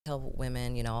Tell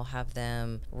women, I'll have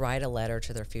them write a letter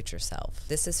to their future self.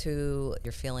 This is who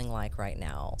you're feeling like right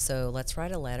now. So let's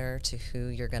write a letter to who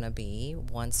you're going to be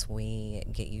once we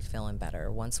get you feeling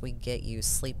better, once we get you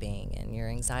sleeping and your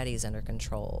anxiety is under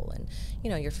control and,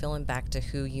 you're feeling back to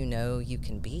who you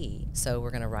can be. So we're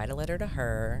going to write a letter to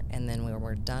her, and then when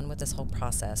we're done with this whole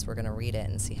process, we're going to read it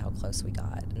and see how close we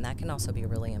got. And that can also be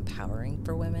really empowering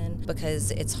for women because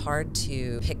it's hard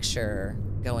to picture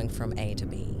going from A to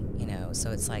B.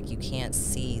 So it's like you can't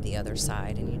see the other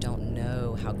side and you don't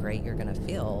know how great you're going to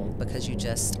feel because you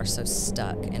just are so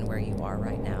stuck in where you are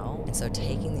right now. And so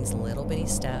taking these little bitty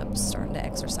steps, starting to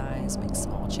exercise, make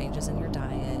small changes in your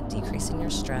diet, decreasing your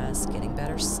stress, getting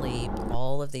better sleep,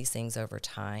 all of these things over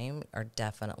time are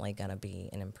definitely going to be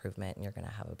an improvement, and you're going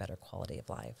to have a better quality of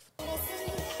life.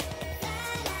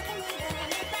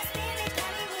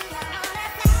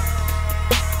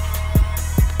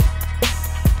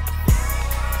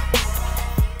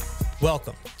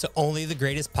 Welcome to Only the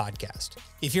Greatest Podcast.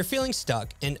 If you're feeling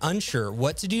stuck and unsure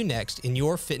what to do next in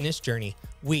your fitness journey,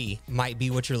 we might be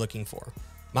what you're looking for.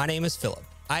 My name is Philip.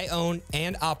 I own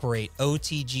and operate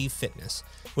OTG Fitness,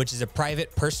 which is a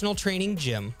private personal training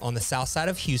gym on the south side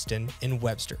of Houston in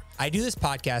Webster. I do this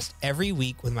podcast every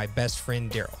week with my best friend,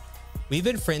 Daryl. We've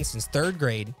been friends since third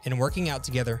grade and working out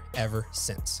together ever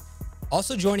since.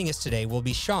 Also joining us today will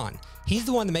be Sean. He's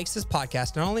the one that makes this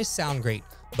podcast not only sound great,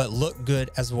 but look good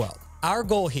as well. Our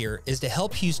goal here is to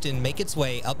help Houston make its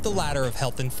way up the ladder of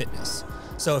health and fitness.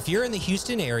 So if you're in the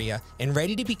Houston area and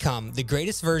ready to become the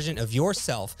greatest version of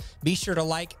yourself, be sure to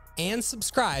like and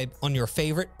subscribe on your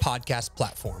favorite podcast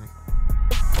platform.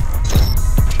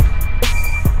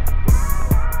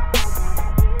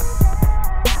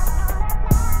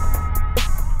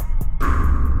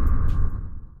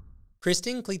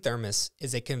 Kristin Kliethermes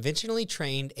is a conventionally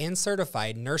trained and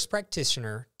certified nurse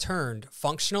practitioner turned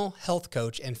functional health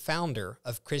coach and founder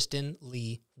of Kristin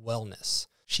Lee Wellness.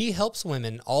 She helps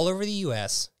women all over the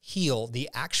U.S. heal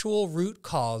the actual root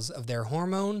cause of their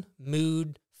hormone,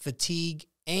 mood, fatigue,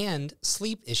 and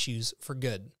sleep issues for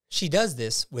good. She does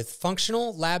this with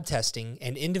functional lab testing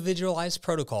and individualized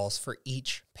protocols for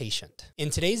each patient. In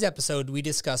today's episode, we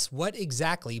discuss what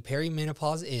exactly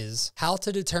perimenopause is, how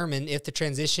to determine if the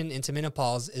transition into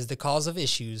menopause is the cause of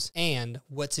issues, and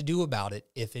what to do about it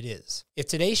if it is. If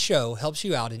today's show helps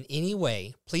you out in any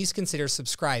way, please consider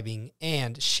subscribing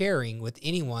and sharing with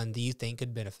anyone that you think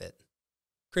could benefit.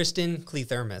 Kristin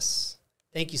Kliethermes,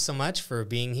 thank you so much for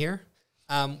being here.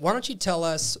 Why don't you tell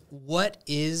us what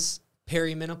is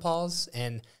perimenopause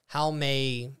and how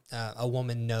may a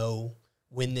woman know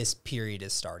when this period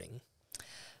is starting?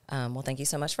 Well, thank you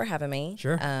so much for having me.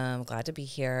 Sure. Glad to be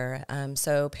here.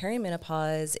 So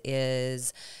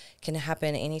perimenopause can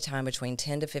happen anytime between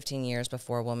 10 to 15 years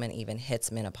before a woman even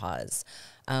hits menopause,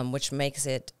 which makes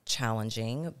it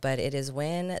challenging. But it is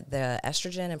when the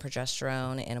estrogen and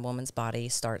progesterone in a woman's body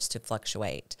starts to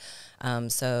fluctuate.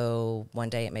 So one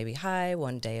day it may be high,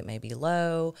 one day it may be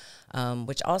low,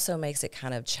 which also makes it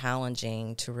kind of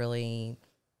challenging to really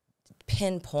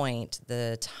pinpoint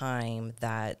the time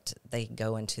that they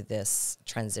go into this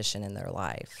transition in their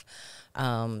life.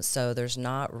 So there's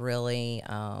not really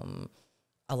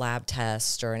a lab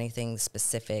test or anything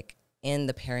specific in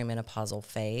the perimenopausal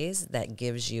phase that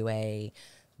gives you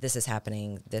this is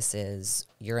happening,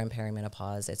 you're in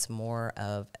perimenopause. It's more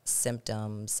of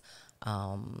symptoms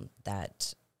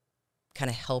that kind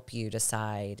of help you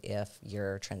decide if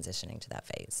you're transitioning to that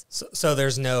phase. So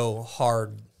there's no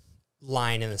hard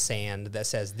line in the sand that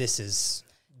says this is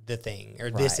the thing or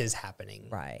this is happening.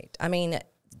 Right. I mean,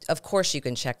 of course you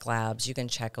can check labs, you can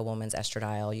check a woman's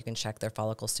estradiol, you can check their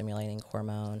follicle stimulating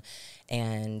hormone,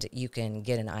 and you can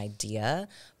get an idea,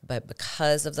 but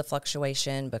because of the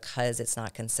fluctuation, because it's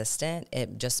not consistent,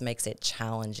 it just makes it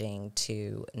challenging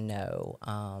to know.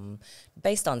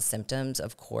 Based on symptoms,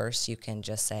 of course, you can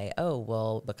just say, oh,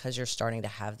 well, because you're starting to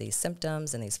have these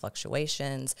symptoms and these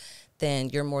fluctuations, then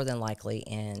you're more than likely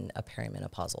in a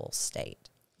perimenopausal state.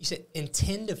 You said in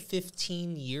 10 to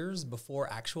 15 years before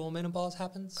actual menopause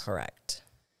happens? Correct.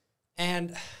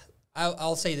 And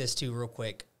I'll say this too real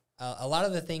quick. A lot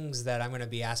of the things that I'm going to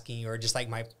be asking you are just like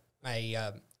my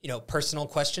personal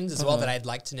questions as well that I'd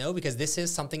like to know, because this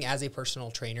is something as a personal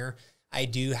trainer, I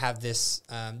do have this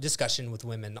discussion with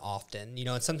women often,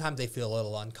 and sometimes they feel a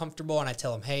little uncomfortable, and I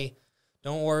tell them, hey,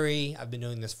 don't worry. I've been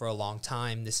doing this for a long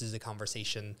time. This is a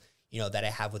conversation that I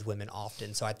have with women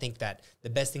often. So I think that the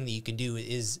best thing that you can do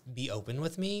is be open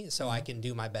with me so I can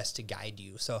do my best to guide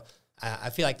you. So I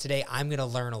feel like today I'm going to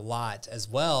learn a lot as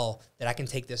well, that I can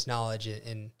take this knowledge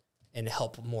and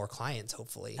help more clients,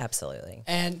 hopefully. Absolutely.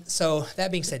 And so that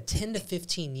being said, 10 to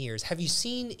 15 years, have you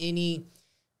seen any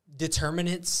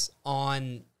determinants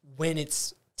on when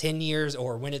it's 10 years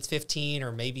or when it's 15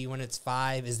 or maybe when it's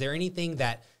 5? Is there anything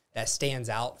that stands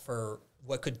out for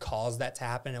what could cause that to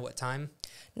happen at what time?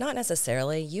 Not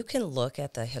necessarily. You can look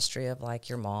at the history of like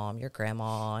your mom, your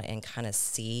grandma, and kind of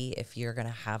see if you're going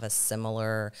to have a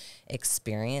similar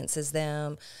experience as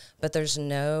them. But there's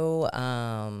no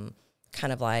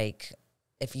kind of like,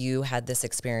 if you had this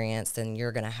experience, then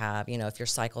you're going to have, you know, if your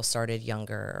cycle started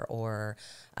younger or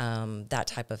that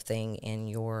type of thing in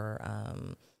your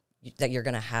that you're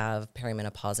going to have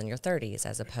perimenopause in your 30s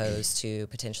as opposed to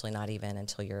potentially not even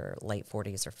until your late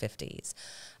 40s or 50s.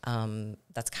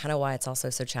 That's kind of why it's also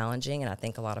so challenging, and I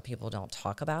think a lot of people don't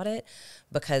talk about it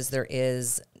because there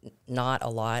is not a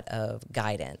lot of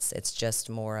guidance. It's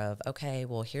just more of, okay,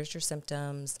 well, here's your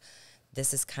symptoms.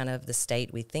 This is kind of the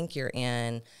state we think you're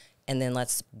in, and then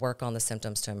let's work on the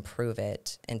symptoms to improve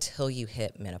it until you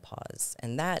hit menopause.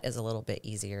 And that is a little bit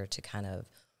easier to kind of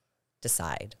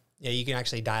decide. Yeah, you can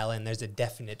actually dial in. There's a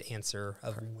definite answer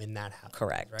of when that happens.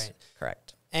 Correct. Right.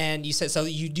 Correct. And you said, so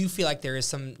you do feel like there is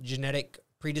some genetic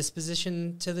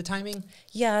predisposition to the timing?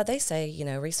 Yeah, they say, you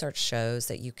know, research shows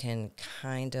that you can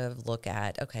kind of look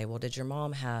at, okay, well, did your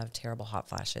mom have terrible hot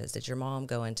flashes? Did your mom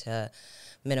go into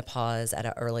menopause at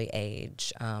an early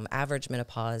age? Average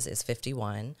menopause is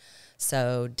 51.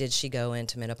 So did she go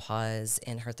into menopause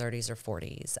in her 30s or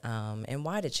 40s? And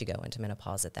why did she go into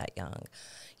menopause at that young?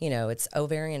 You know, it's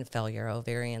ovarian failure,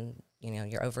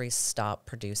 your ovaries stop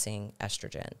producing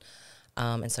estrogen.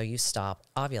 And so you stop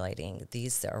ovulating.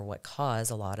 These are what cause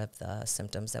a lot of the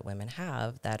symptoms that women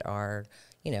have that are,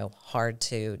 you know, hard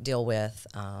to deal with,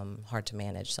 hard to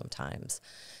manage sometimes.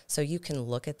 So you can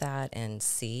look at that and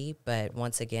see, but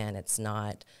once again, it's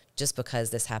not just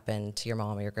because this happened to your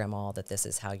mom or your grandma that this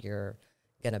is how you're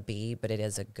going to be, but it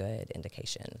is a good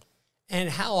indication. And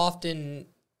how often,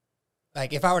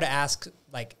 like if I were to ask,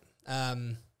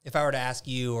 if I were to ask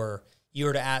you or you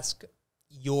were to ask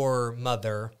your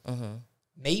mother,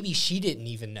 maybe she didn't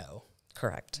even know.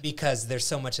 Correct. Because there's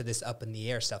so much of this up in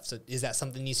the air stuff. So is that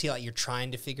something you see like you're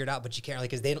trying to figure it out, but you can't really,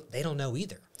 because they don't know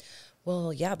either?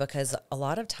 Well, yeah, because a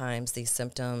lot of times these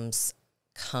symptoms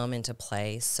come into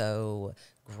play so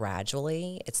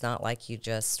gradually. It's not like you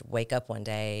just wake up one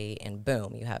day and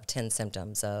boom, you have 10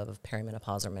 symptoms of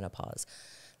perimenopause or menopause.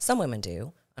 Some women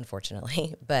do,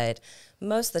 unfortunately, but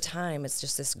most of the time it's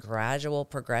just this gradual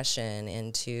progression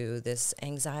into this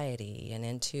anxiety and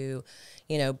into,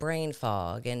 you know, brain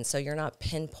fog. And so you're not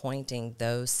pinpointing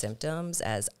those symptoms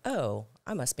as, oh,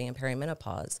 I must be in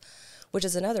perimenopause, which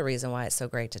is another reason why it's so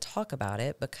great to talk about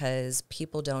it, because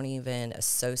people don't even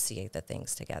associate the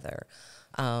things together.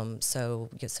 So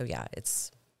yeah,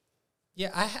 it's.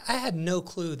 Yeah, I had no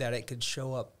clue that it could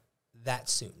show up that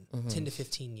soon, 10 to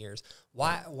 15 years.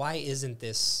 Why isn't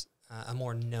this a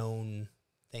more known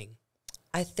thing?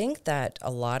 I think that a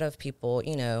lot of people,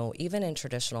 you know, even in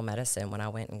traditional medicine, when I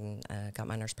went and got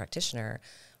my nurse practitioner,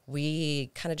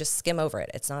 we kind of just skim over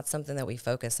it. It's not something that we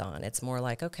focus on. It's more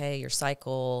like, okay, your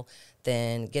cycle,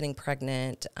 then getting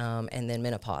pregnant, and then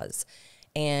menopause.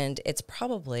 And it's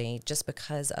probably just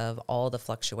because of all the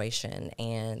fluctuation,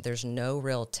 and there's no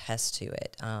real test to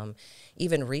it.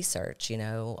 Even research, you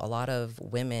know, a lot of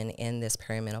women in this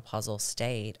perimenopausal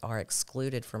state are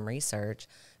excluded from research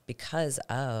because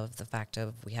of the fact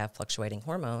of we have fluctuating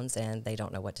hormones and they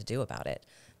don't know what to do about it.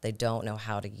 They don't know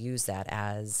how to use that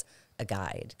as a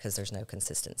guide because there's no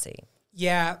consistency.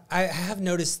 Yeah, I have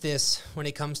noticed this when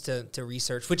it comes to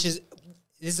research, which is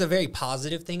this is a very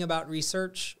positive thing about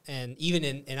research, and even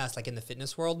in us, like in the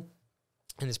fitness world,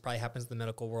 and this probably happens in the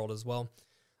medical world as well,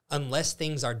 unless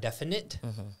things are definite,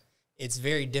 it's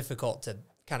very difficult to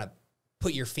kind of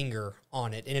put your finger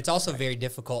on it. And it's also very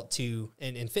difficult to,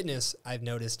 in fitness, I've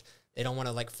noticed, they don't want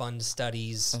to like fund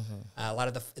studies. A lot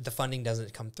of the funding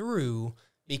doesn't come through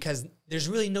because there's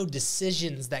really no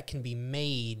decisions that can be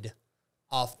made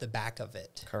off the back of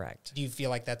it. Correct. Do you feel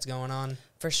like that's going on?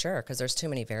 For sure, because there's too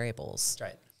many variables.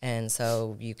 That's right. And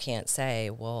so you can't say,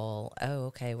 well, oh,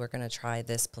 okay, we're going to try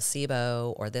this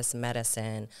placebo or this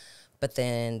medicine, but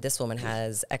then this woman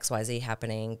has XYZ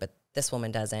happening, but this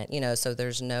woman doesn't. You know, so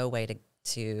there's no way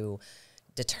to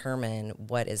determine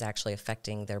what is actually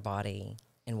affecting their body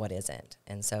and what isn't.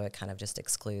 And so it kind of just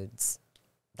excludes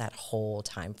that whole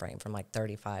time frame from like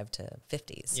 35 to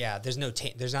 50s. Yeah, there's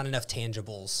not enough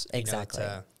tangibles, exactly,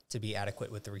 to be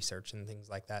adequate with the research and things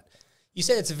like that. You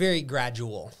said it's very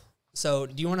gradual. So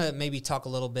do you want to maybe talk a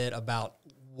little bit about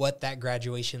what that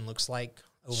graduation looks like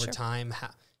over time? How,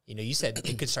 you said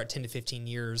it could start 10 to 15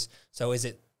 years. So is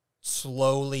it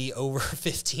slowly over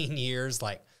 15 years?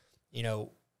 Like,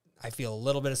 I feel a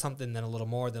little bit of something, then a little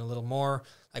more, then a little more.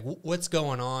 Like what's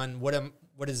going on?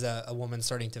 what is a woman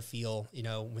starting to feel, you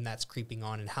know, when that's creeping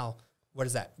on, and what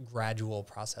does that gradual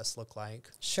process look like?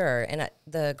 Sure. And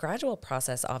the gradual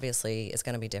process obviously is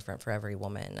going to be different for every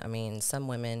woman. I mean, some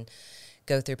women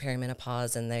go through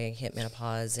perimenopause and they hit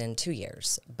menopause in 2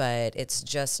 years, but it's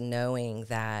just knowing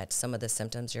that some of the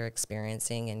symptoms you're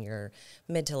experiencing in your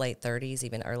mid to late 30s,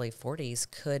 even early 40s,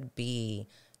 could be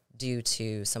due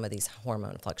to some of these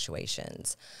hormone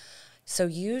fluctuations. So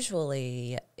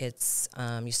usually it's,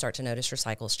 you start to notice your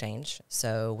cycles change.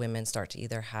 So women start to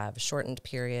either have shortened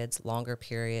periods, longer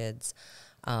periods,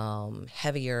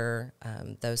 heavier,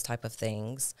 those type of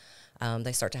things.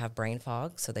 They start to have brain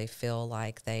fog, so they feel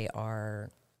like they are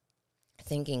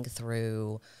thinking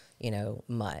through, you know,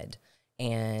 mud,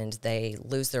 and they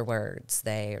lose their words.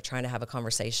 They are trying to have a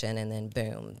conversation, and then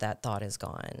boom, that thought is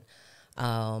gone.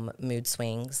 Mood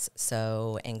swings,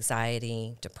 so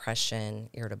anxiety, depression,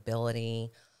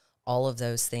 irritability, all of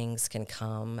those things can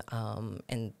come,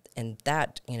 and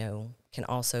that, you know, can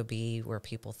also be where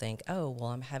people think, oh, well,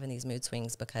 I'm having these mood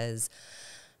swings because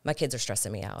my kids are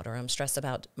stressing me out, or I'm stressed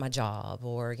about my job,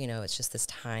 or, you know, it's just this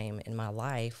time in my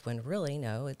life, when really,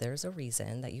 no, there's a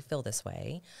reason that you feel this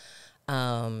way.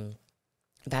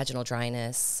 Vaginal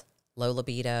dryness, low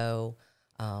libido,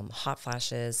 hot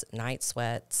flashes, night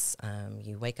sweats,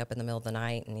 you wake up in the middle of the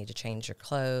night and need to change your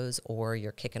clothes, or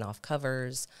you're kicking off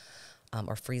covers,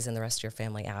 or freezing the rest of your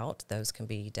family out. Those can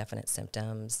be definite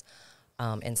symptoms.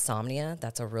 Insomnia,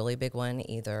 that's a really big one,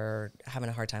 either having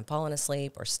a hard time falling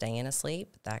asleep or staying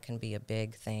asleep. That can be a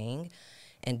big thing.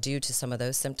 And due to some of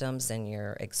those symptoms, then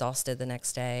you're exhausted the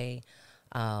next day.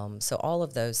 So all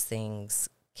of those things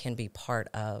can be part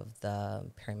of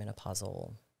the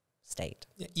perimenopausal state.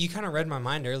 You kind of read my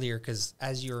mind earlier, because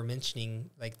as you were mentioning,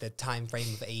 like, the time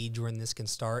frame of age when this can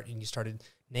start, and you started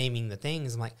naming the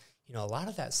things, I'm like, you know, a lot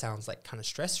of that sounds like kind of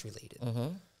stress related. Mm-hmm.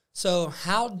 So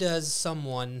how does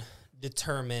someone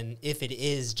determine if it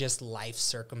is just life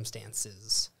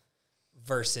circumstances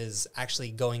versus actually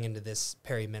going into this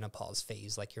perimenopause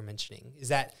phase like you're mentioning? Is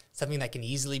that something that can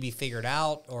easily be figured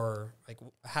out, or like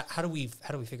how do we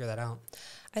figure that out?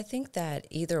 I think that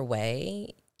either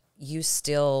way, you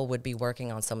still would be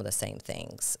working on some of the same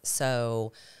things.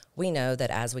 So we know that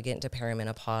as we get into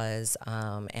perimenopause,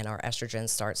 and our estrogen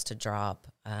starts to drop,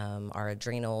 our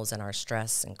adrenals and our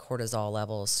stress and cortisol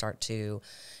levels start to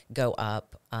go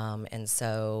up. And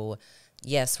so,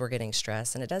 yes, we're getting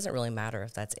stress, and it doesn't really matter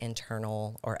if that's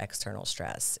internal or external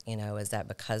stress. You know, is that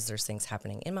because there's things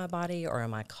happening in my body, or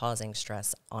am I causing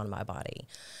stress on my body?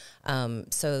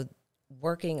 So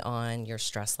working on your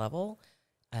stress level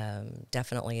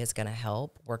definitely is going to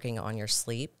help. Working on your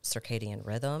sleep, circadian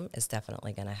rhythm is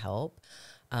definitely going to help.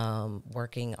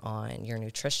 Working on your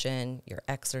nutrition, your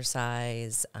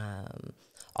exercise,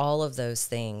 all of those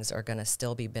things are going to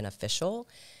still be beneficial.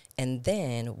 And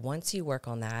then once you work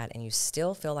on that and you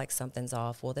still feel like something's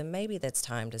off, well, then maybe that's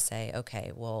time to say,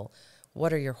 okay, well,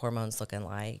 what are your hormones looking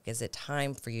like? Is it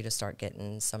time for you to start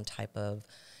getting some type of,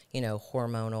 you know,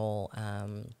 hormonal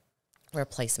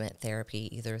replacement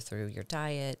therapy, either through your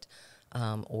diet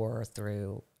or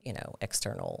through, you know,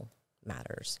 external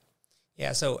matters?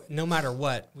 Yeah, so no matter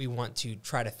what, we want to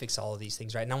try to fix all of these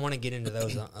things, right? And I want to get into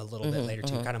those a little bit later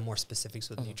too, kind of more specifics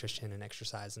with nutrition and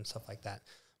exercise and stuff like that.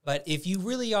 But if you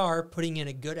really are putting in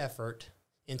a good effort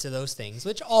into those things,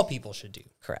 which all people should do.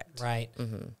 Correct. Right?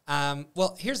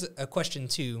 Well, here's a question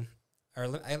too, or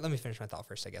let me finish my thought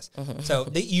first, I guess. So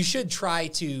you should try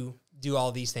to do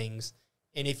all these things,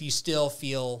 and if you still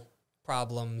feel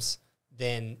problems,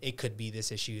 then it could be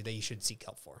this issue that you should seek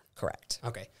help for. Correct.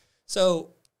 Okay.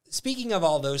 So speaking of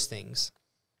all those things,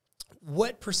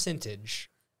 what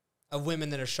percentage of women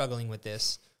that are struggling with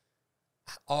this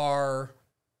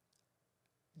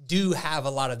do have a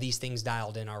lot of these things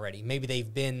dialed in already? Maybe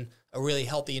they've been a really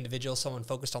healthy individual, someone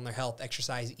focused on their health,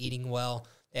 exercise, eating well.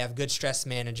 They have good stress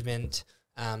management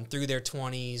through their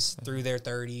 20s, through their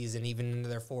 30s, and even into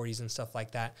their 40s and stuff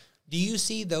like that. Do you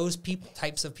see those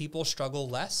types of people struggle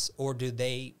less, or do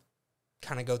they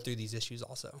kind of go through these issues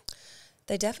also?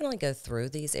 They definitely go through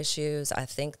these issues. I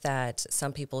think that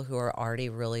some people who are already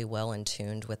really well in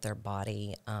tuned with their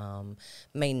body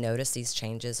may notice these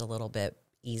changes a little bit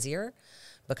easier,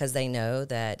 because they know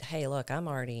that, hey, look, I'm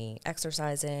already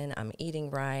exercising, I'm eating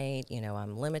right, you know,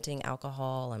 I'm limiting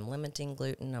alcohol, I'm limiting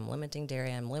gluten, I'm limiting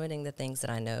dairy, I'm limiting the things that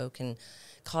I know can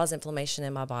cause inflammation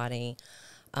in my body.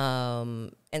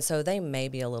 And so they may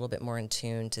be a little bit more in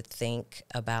tune to think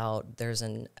about there's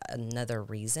another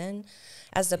reason,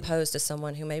 as opposed to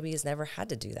someone who maybe has never had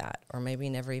to do that, or maybe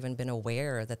never even been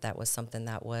aware that that was something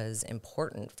that was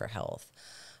important for health.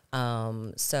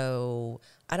 So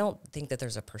I don't think that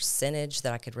there's a percentage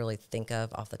that I could really think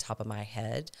of off the top of my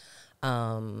head.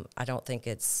 I don't think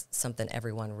it's something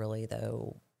everyone really,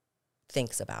 though,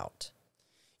 thinks about.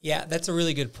 Yeah, that's a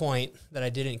really good point that I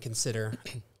didn't consider,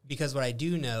 because what I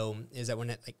do know is that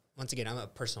once again, I'm a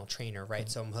personal trainer, right?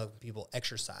 So I'm helping people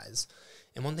exercise.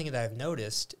 And one thing that I've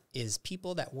noticed is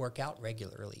people that work out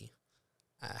regularly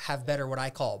have better, what I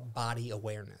call, body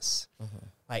awareness.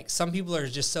 Like, some people are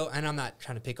just so, and I'm not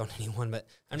trying to pick on anyone, but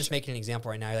I'm just making an example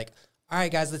right now. You're like, all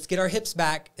right, guys, let's get our hips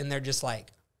back. And they're just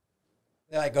like,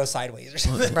 they like go sideways or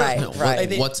something. Right.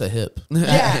 Like what's a hip?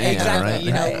 Yeah, exactly. Right.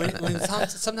 You know, when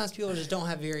sometimes people just don't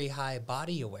have very high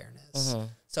body awareness.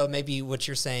 So maybe what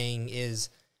you're saying is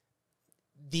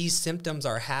these symptoms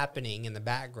are happening in the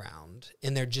background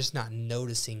and they're just not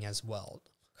noticing as well.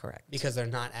 Correct. Because they're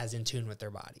not as in tune with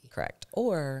their body. Correct.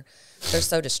 Or they're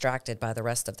so distracted by the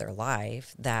rest of their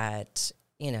life that,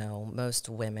 you know, most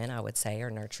women, I would say,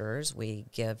 are nurturers. We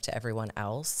give to everyone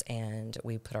else and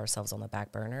we put ourselves on the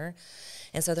back burner.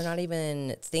 And so they're not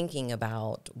even thinking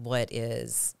about what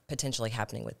is potentially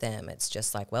happening with them. It's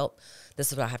just like, well,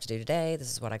 this is what I have to do today.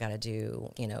 This is what I got to do,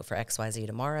 you know, for XYZ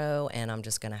tomorrow. And I'm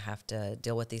just going to have to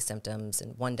deal with these symptoms.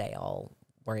 And one day I'll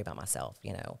worry about myself,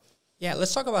 you know. Yeah,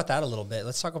 let's talk about that a little bit.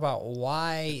 Let's talk about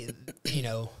why, you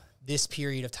know, this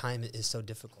period of time is so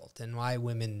difficult and why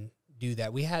women do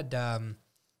that. We've had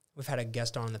a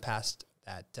guest on in the past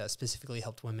that specifically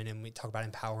helped women, and we talk about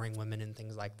empowering women and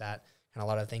things like that, and a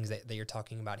lot of things that you're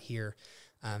talking about here.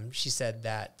 She said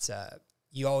that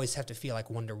you always have to feel like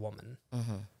Wonder Woman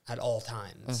at all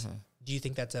times. Do you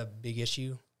think that's a big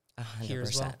issue 100%. here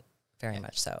as well? Very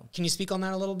much so. Can you speak on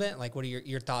that a little bit? Like, what are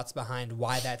your thoughts behind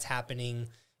why that's happening,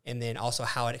 and then also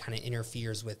how it kind of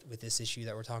interferes with this issue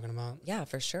that we're talking about? Yeah,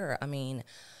 for sure. I mean,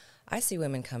 I see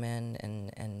women come in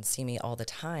and see me all the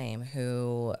time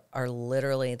who are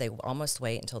literally, they almost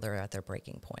wait until they're at their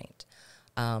breaking point,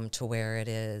 to where it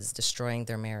is destroying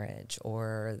their marriage,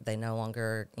 or they no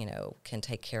longer, you know, can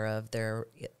take care of their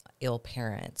ill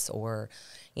parents, or,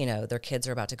 you know, their kids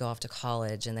are about to go off to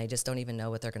college and they just don't even know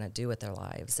what they're going to do with their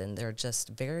lives. And they're just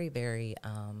very, very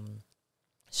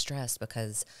stressed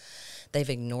because they've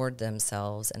ignored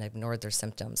themselves and ignored their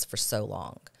symptoms for so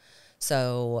long.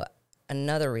 So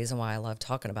another reason why I love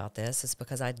talking about this is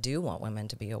because I do want women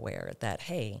to be aware that,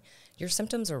 hey, your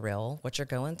symptoms are real. What you're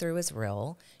going through is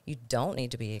real. You don't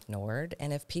need to be ignored.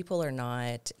 And if people are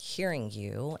not hearing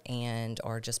you and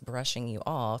are just brushing you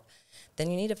off,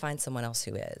 then you need to find someone else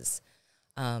who is.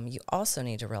 You also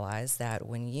need to realize that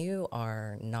when you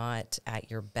are not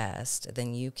at your best,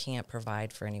 then you can't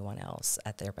provide for anyone else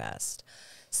at their best.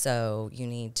 So you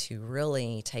need to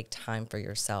really take time for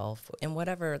yourself, and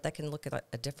whatever that can look at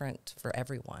a different for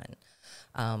everyone.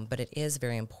 But it is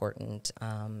very important,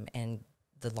 and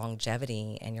the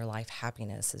longevity and your life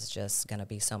happiness is just going to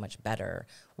be so much better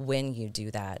when you do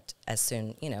that as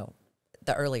soon, you know,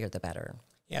 the earlier the better.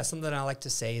 Yeah, something I like to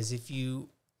say is if you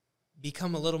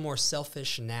become a little more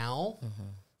selfish now,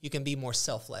 you can be more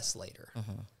selfless later.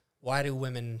 Why do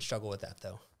women struggle with that,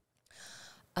 though?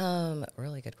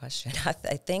 Really good question.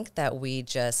 I think that we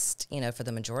just, you know, for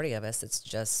the majority of us, it's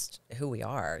just who we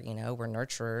are. You know, we're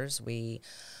nurturers. We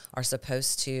are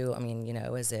supposed to, I mean, you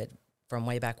know, is it from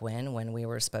way back when we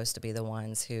were supposed to be the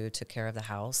ones who took care of the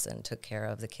house and took care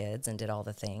of the kids and did all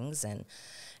the things. And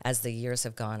as the years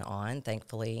have gone on,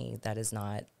 thankfully, that is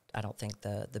not, I don't think,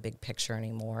 the big picture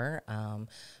anymore.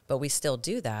 But we still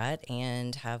do that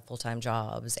and have full-time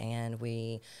jobs, and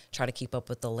we try to keep up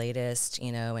with the latest,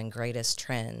 you know, and greatest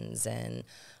trends and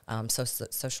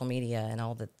social media and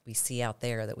all that we see out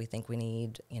there that we think we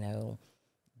need, you know,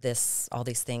 all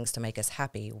these things to make us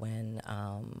happy when,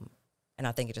 and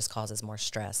I think it just causes more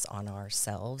stress on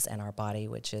ourselves and our body,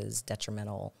 which is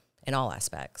detrimental in all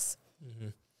aspects.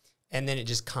 And then it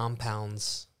just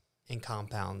compounds and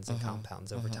compounds and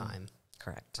compounds over time.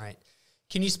 Correct. Right.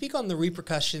 Can you speak on the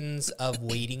repercussions of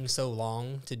waiting so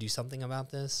long to do something about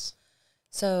this?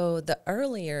 So the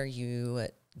earlier you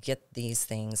get these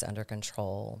things under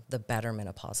control, the better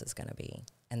menopause is going to be,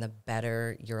 and the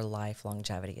better your life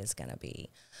longevity is going to be.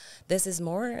 This is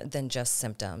more than just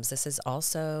symptoms. This is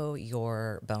also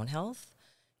your bone health,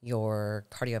 your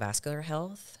cardiovascular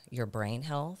health, your brain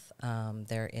health.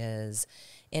 There is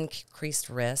increased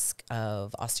risk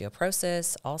of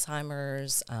osteoporosis,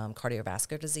 Alzheimer's,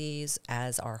 cardiovascular disease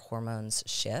as our hormones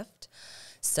shift.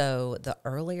 So the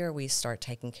earlier we start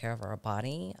taking care of our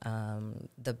body,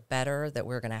 the better that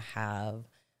we're going to have,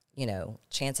 you know,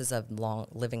 chances of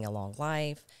living a long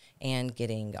life and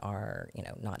getting our,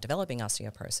 not developing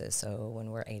osteoporosis. So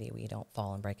when we're 80, we don't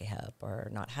fall and break a hip, or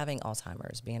not having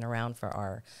Alzheimer's, being around for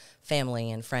our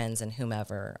family and friends and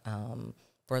whomever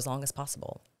for as long as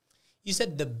possible. You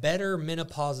said the better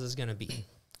menopause is going to be.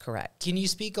 Correct. Can you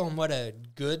speak on what a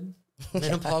good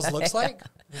menopause looks like?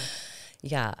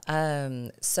 Yeah.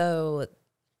 So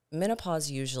menopause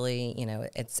usually,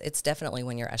 it's definitely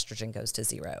when your estrogen goes to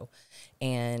zero.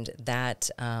 And that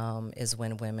is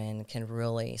when women can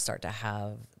really start to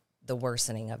have the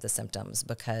worsening of the symptoms,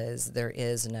 because there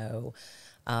is no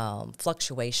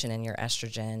fluctuation in your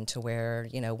estrogen to where,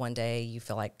 one day you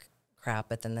feel like crap,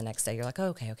 but then the next day you're like, oh,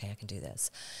 okay, I can do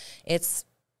this. It's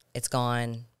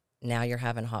gone. Now you're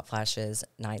having hot flashes,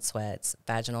 night sweats,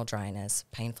 vaginal dryness,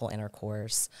 painful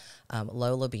intercourse,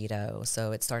 low libido.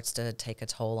 So it starts to take a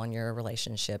toll on your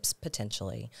relationships,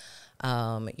 potentially.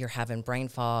 You're having brain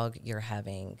fog. You're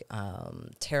having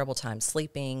terrible time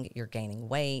sleeping. You're gaining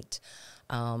weight.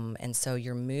 And so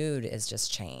your mood is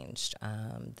just changed.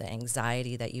 The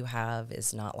anxiety that you have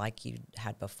is not like you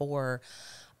had before.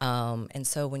 And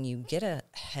so when you get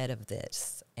ahead of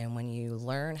this, and when you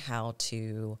learn how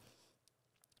to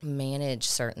manage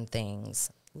certain things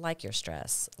like your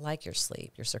stress, like your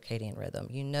sleep, your circadian rhythm,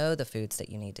 the foods that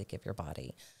you need to give your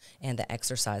body and the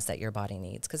exercise that your body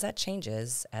needs, because that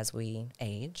changes as we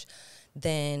age,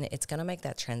 then it's going to make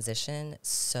that transition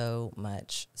so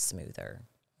much smoother.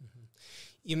 Mm-hmm.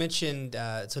 You mentioned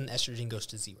it's when estrogen goes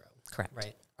to zero. Correct.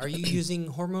 Right. Are you using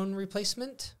hormone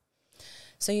replacement?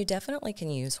 So you definitely can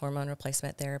use hormone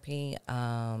replacement therapy,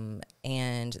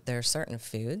 and there are certain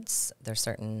foods, there are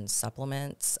certain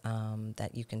supplements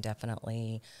that you can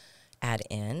definitely add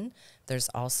in. There's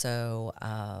also,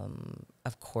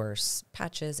 of course,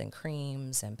 patches and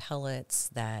creams and pellets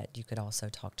that you could also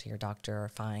talk to your doctor or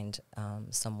find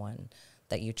someone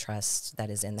that you trust that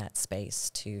is in that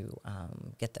space to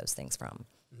get those things from.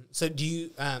 So do you,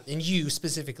 and you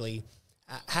specifically,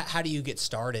 how do you get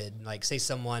started? Like, say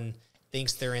someone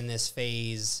thinks they're in this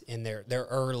phase and they're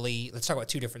early. Let's talk about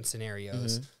two different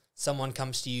scenarios. Mm-hmm. Someone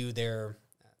comes to you, they're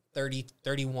 30,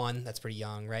 31. That's pretty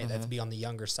young, right? Mm-hmm. That'd be on the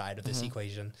younger side of this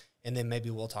equation. And then maybe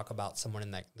we'll talk about someone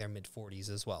in their mid-40s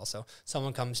as well. So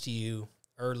someone comes to you,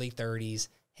 early 30s.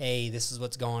 Hey, this is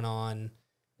what's going on.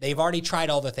 They've already tried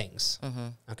all the things. Mm-hmm.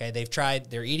 Okay,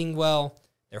 they're eating well.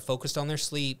 They're focused on their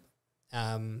sleep.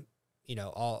 They're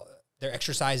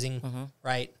exercising,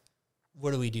 right?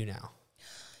 What do we do now?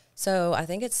 So I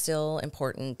think it's still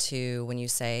important to, when you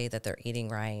say that they're eating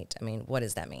right, I mean, what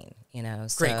does that mean?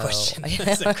 Great question.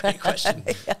 That's a great question.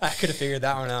 Yeah. I could have figured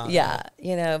that one out. Yeah.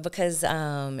 Because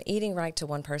eating right to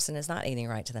one person is not eating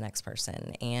right to the next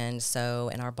person. And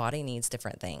our body needs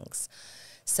different things.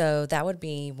 So that would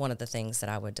be one of the things that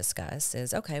I would discuss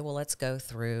is, okay, well, let's go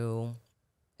through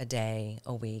a day,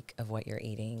 a week of what you're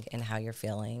eating and how you're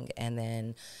feeling, and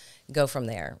then go from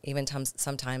there. Even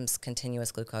sometimes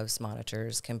continuous glucose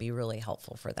monitors can be really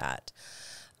helpful for that.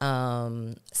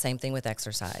 Same thing with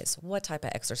exercise. What type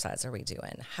of exercise are we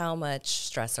doing? How much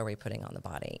stress are we putting on the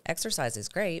body? Exercise is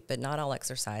great, but not all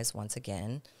exercise, once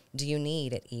again, do you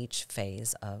need at each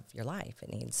phase of your life. It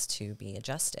needs to be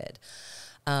adjusted.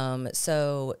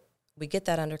 So we get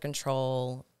that under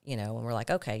control, and we're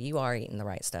like, okay, you are eating the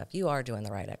right stuff. You are doing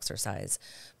the right exercise,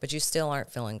 but you still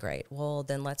aren't feeling great. Well,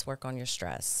 then let's work on your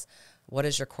stress. What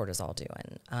is your cortisol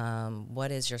doing?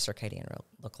 What is your circadian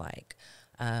look like?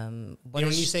 When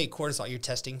you say cortisol, you're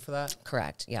testing for that?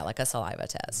 Correct. Yeah, like a saliva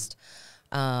test.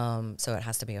 So it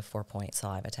has to be a 4-point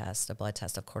saliva test. A blood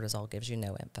test of cortisol gives you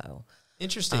no info.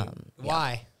 Interesting.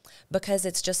 Why? Because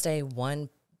it's just a one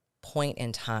point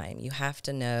in time. You have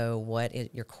to know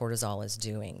what your cortisol is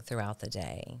doing throughout the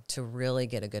day to really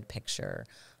get a good picture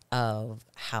of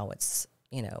how it's,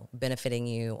 benefiting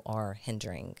you or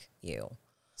hindering you.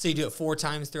 So you do it 4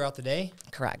 times throughout the day?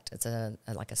 Correct. It's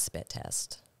like a spit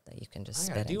test that you can just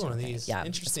spit into. I gotta do one of these. Yeah,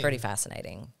 interesting. It's pretty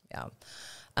fascinating. Yeah.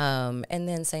 And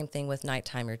then same thing with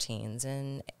nighttime routines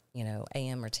and,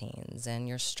 AM routines and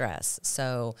your stress.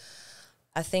 So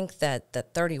I think that the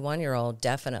 31-year-old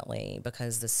definitely,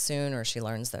 because the sooner she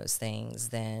learns those things,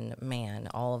 then, man,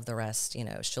 all of the rest,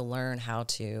 she'll learn how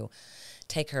to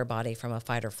take her body from a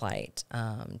fight or flight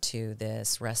to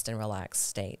this rest and relax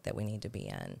state that we need to be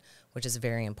in, which is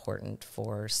very important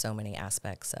for so many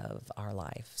aspects of our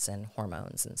lives and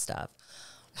hormones and stuff.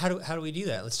 How do we do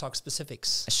that? Let's talk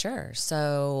specifics. Sure.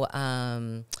 So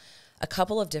a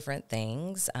couple of different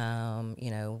things.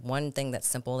 One thing that's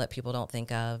simple that people don't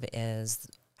think of is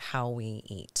how we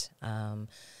eat.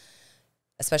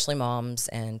 Especially moms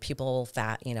and people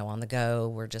fat, on the go.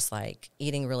 We're just like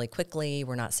eating really quickly.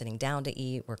 We're not sitting down to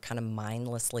eat. We're kind of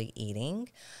mindlessly eating.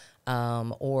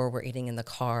 or we're eating in the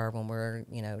car when we're,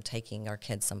 taking our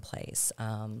kids someplace.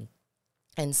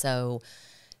 And so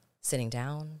sitting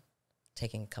down,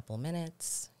 taking a couple of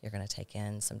minutes, you're going to take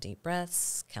in some deep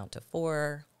breaths, count to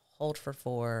 4, hold for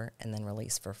 4, and then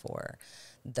release for 4.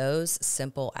 Those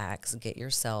simple acts get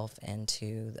yourself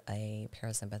into a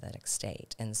parasympathetic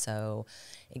state. And so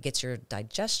it gets your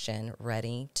digestion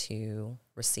ready to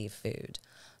receive food,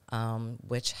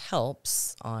 which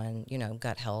helps on,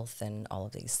 gut health and all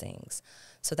of these things.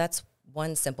 So that's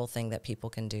one simple thing that people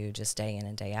can do just day in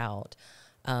and day out.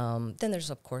 Then there's,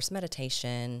 of course,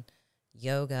 meditation,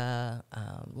 yoga,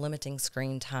 limiting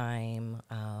screen time,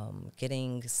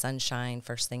 getting sunshine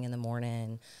first thing in the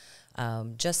morning,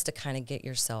 just to kind of get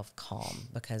yourself calm,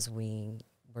 because we're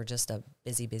just a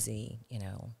busy,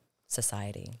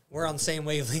 society. We're on the same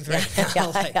wavelength right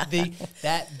now.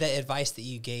 The advice that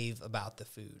you gave about the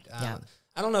food.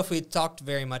 I don't know if we talked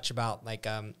very much about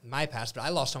my past, but I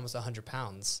lost almost 100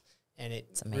 pounds. And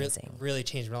it's amazing. Really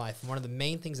changed my life. And one of the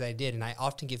main things that I did, and I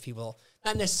often give people,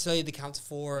 not necessarily the count to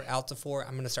 4, out to 4.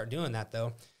 I'm going to start doing that,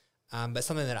 though. But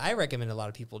something that I recommend a lot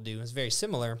of people do is very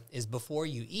similar, is before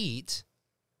you eat,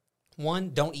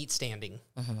 one, don't eat standing.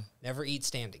 Never eat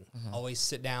standing. Always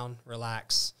sit down,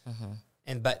 relax.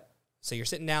 So you're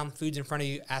sitting down, food's in front of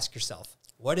you, ask yourself,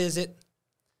 what is it?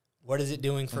 What is it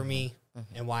doing for me?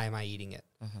 And why am I eating it?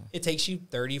 It takes you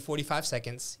 30, 45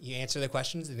 seconds. You answer the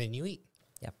questions, and then you eat.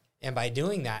 And by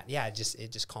doing that, it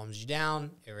just calms you down.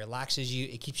 It relaxes you.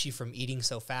 It keeps you from eating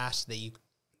so fast that you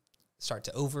start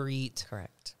to overeat.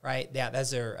 Correct. Right? Yeah,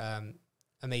 that's a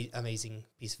amazing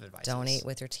piece of advice. Don't eat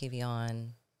with your TV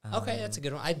on. Okay, that's a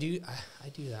good one. I do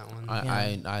that one.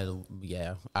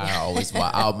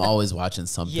 I'm always watching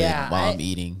something while I'm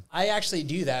eating. I actually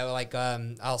do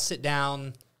that. I'll sit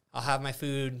down, I'll have my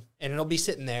food, and it'll be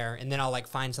sitting there, and then I'll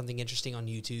find something interesting on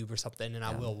YouTube or something, and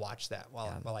I will watch that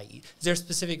while I eat. Is there a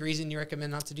specific reason you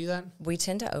recommend not to do that? We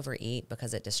tend to overeat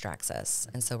because it distracts us,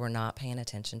 and so we're not paying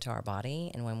attention to our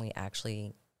body and when we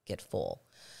actually get full.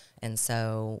 And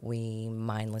so we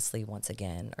mindlessly, once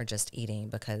again, are just eating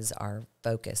because our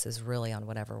focus is really on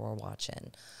whatever we're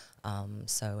watching.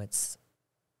 So it's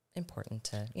important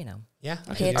to,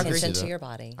 pay attention to your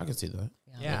body. I can see that.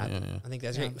 Yeah. I think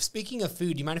that's great. Speaking of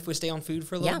food, do you mind if we stay on food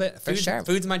for a little bit? For sure.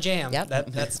 Food's my jam. Yep.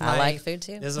 I like food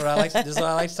too. This is what I like. This is what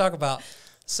I like to talk about.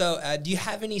 So, do you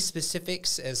have any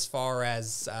specifics as far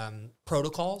as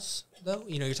protocols, though?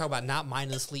 You're talking about not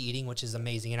mindlessly eating, which is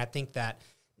amazing, and I think that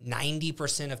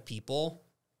 90% of people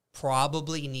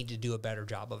probably need to do a better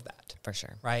job of that. For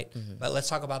sure. Right? But let's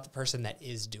talk about the person that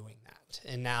is doing that.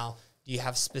 And now, do you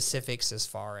have specifics as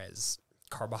far as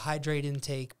carbohydrate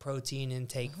intake, protein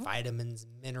intake, vitamins,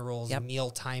 minerals,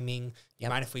 meal timing? Do you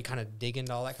mind if we kind of dig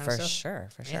into all that kind of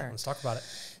stuff? For sure. Let's talk about it.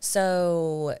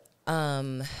 So,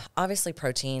 obviously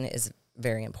protein is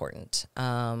very important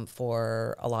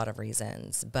for a lot of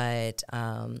reasons, but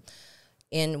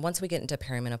once we get into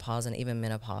perimenopause and even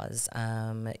menopause,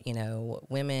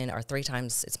 women are 3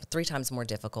 times more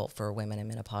difficult for women in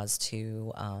menopause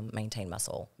to maintain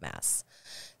muscle mass.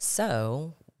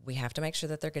 So we have to make sure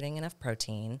that they're getting enough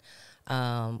protein,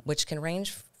 which can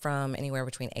range from anywhere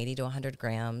between 80 to 100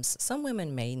 grams. Some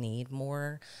women may need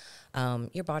more.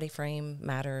 Your body frame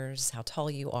matters, how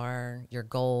tall you are, your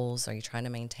goals. Are you trying to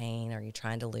maintain? Are you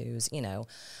trying to lose?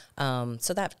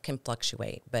 So that can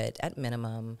fluctuate. But at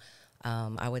minimum,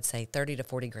 I would say 30 to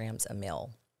 40 grams a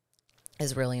meal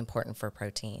is really important for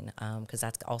protein, because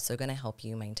that's also going to help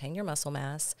you maintain your muscle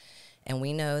mass. And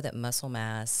we know that muscle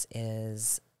mass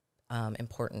is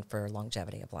important for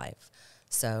longevity of life.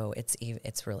 So it's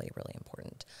really, really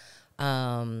important.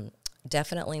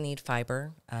 Definitely need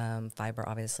fiber. Fiber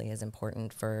obviously is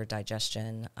important for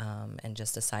digestion. And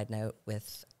just a side note,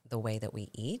 with the way that we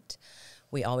eat,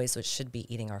 we always should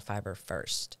be eating our fiber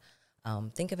first.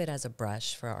 Think of it as a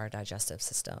brush for our digestive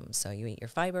system. So you eat your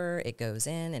fiber, it goes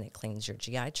in and it cleans your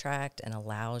GI tract and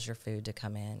allows your food to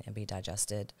come in and be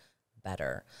digested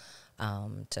better,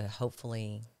 to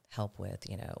hopefully help with,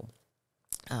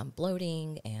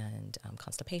 bloating and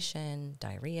constipation,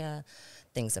 diarrhea,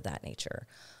 things of that nature.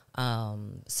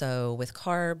 So with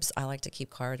carbs, I like to keep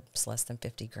carbs less than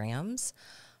 50 grams.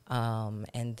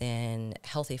 And then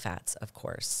healthy fats, of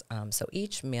course. So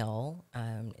each meal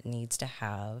needs to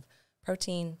have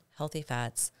protein, healthy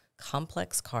fats,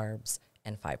 complex carbs,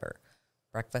 and fiber.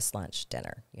 Breakfast, lunch,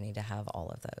 dinner. You need to have all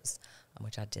of those,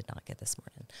 which I did not get this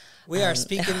morning. We are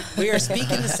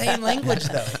speaking the same language,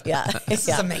 though. This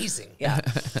is amazing.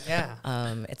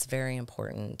 It's very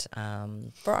important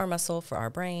for our muscle, for our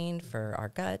brain, for our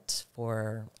gut,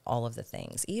 for all of the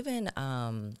things. Even,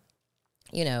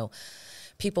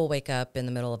 people wake up in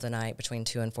the middle of the night between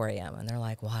 2 and 4 a.m. and they're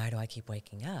like, why do I keep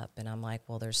waking up? And I'm like,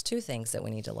 well, there's two things that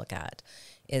we need to look at.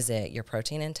 Is it your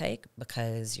protein intake?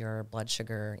 Because your blood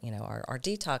sugar, our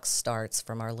detox starts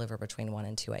from our liver between 1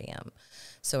 and 2 a.m.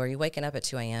 So are you waking up at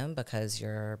 2 a.m. because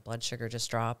your blood sugar just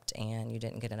dropped and you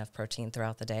didn't get enough protein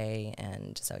throughout the day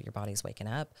and so your body's waking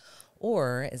up?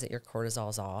 Or is it your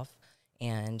cortisol's off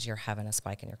and you're having a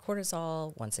spike in your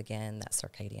cortisol? Once again, that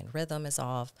circadian rhythm is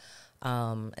off.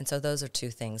 And so those are two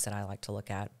things that I like to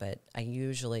look at, but I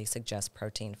usually suggest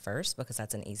protein first because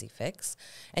that's an easy fix.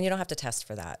 And you don't have to test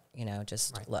for that,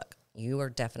 just look, you are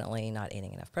definitely not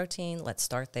eating enough protein. Let's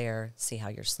start there, see how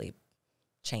your sleep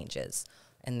changes,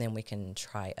 and then we can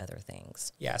try other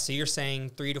things. Yeah, so you're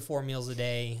saying 3 to 4 meals a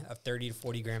day of 30 to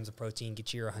 40 grams of protein,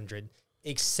 get you your 100.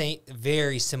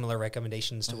 Very similar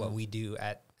recommendations to what we do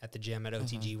at the gym at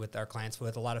OTG with our clients,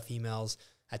 with a lot of females.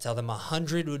 I tell them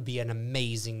 100 would be an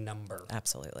amazing number.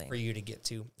 Absolutely. For you to get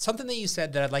to. Something that you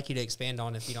said that I'd like you to expand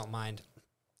on if you don't mind,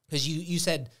 because you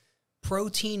said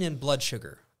protein and blood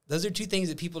sugar. Those are two things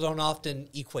that people don't often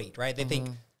equate, right? They think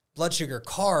blood sugar,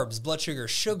 carbs, blood sugar,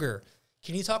 sugar.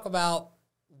 Can you talk about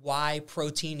why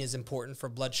protein is important for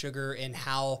blood sugar and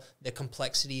how the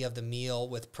complexity of the meal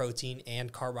with protein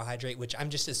and carbohydrate, which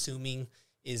I'm just assuming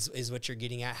is what you're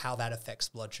getting at, how that affects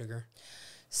blood sugar?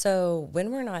 So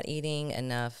when we're not eating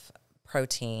enough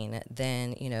protein,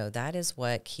 then, that is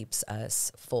what keeps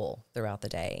us full throughout the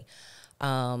day.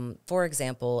 For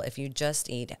example, if you just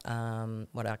eat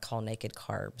what I call naked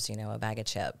carbs, a bag of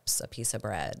chips, a piece of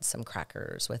bread, some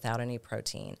crackers without any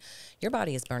protein, your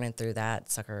body is burning through that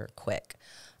sucker quick.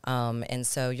 And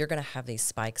so you're going to have these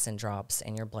spikes and drops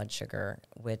in your blood sugar,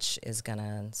 which is going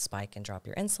to spike and drop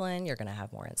your insulin. You're going to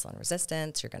have more insulin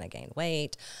resistance. You're going to gain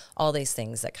weight, all these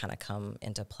things that kind of come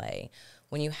into play.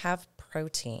 When you have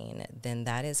protein, then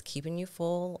that is keeping you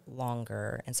full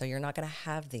longer. And so you're not going to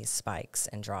have these spikes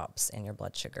and drops in your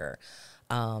blood sugar.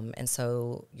 And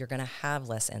so you're going to have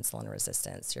less insulin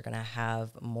resistance. You're going to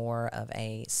have more of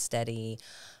a steady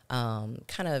kind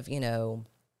of,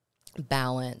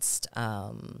 balanced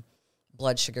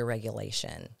blood sugar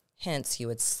regulation. Hence, you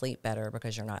would sleep better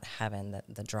because you're not having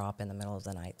the drop in the middle of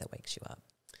the night that wakes you up.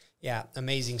 Yeah,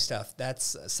 amazing stuff.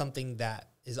 That's something that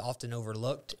is often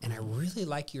overlooked, and I really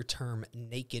like your term,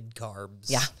 naked carbs.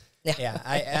 Yeah.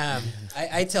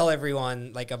 I tell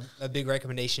everyone, like a big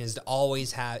recommendation is to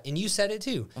always have, and you said it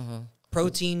too,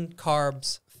 protein,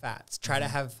 carbs, fats. Try to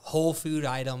have whole food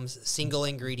items, single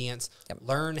ingredients.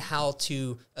 Learn how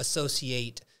to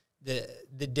associate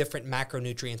the different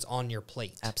macronutrients on your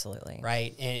plate. Absolutely.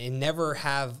 Right? And never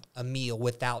have a meal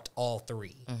without all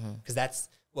three, because that's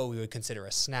what we would consider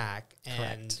a snack,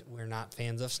 and we're not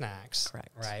fans of snacks.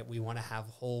 Correct. Right? We want to have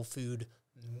whole food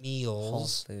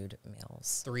meals.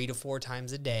 3 to 4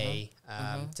 times a day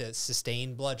to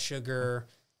sustain blood sugar,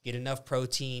 get enough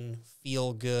protein,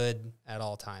 feel good at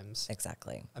all times.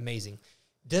 Exactly. Amazing.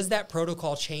 Does that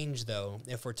protocol change, though,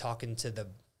 if we're talking to the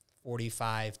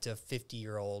 45 to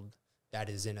 50-year-old that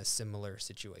is in a similar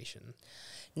situation?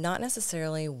 Not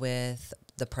necessarily with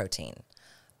the protein.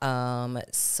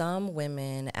 Some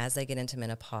women, as they get into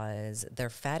menopause, their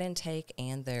fat intake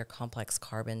and their complex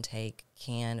carb intake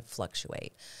can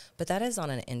fluctuate. But that is on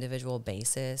an individual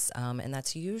basis, and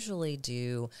that's usually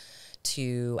due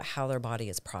to how their body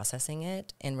is processing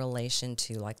it in relation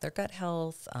to, like, their gut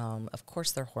health, of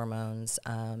course, their hormones.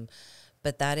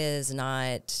 But that is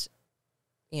not,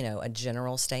 a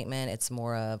general statement. It's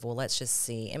more of, well, let's just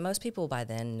see. And most people by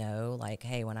then know, like,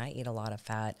 hey, when I eat a lot of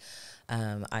fat,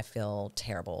 I feel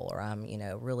terrible, or I'm,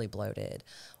 really bloated.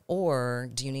 Or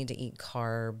do you need to eat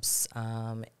carbs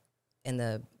in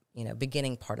the,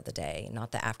 beginning part of the day,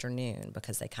 not the afternoon,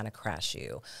 because they kind of crash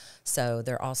you. So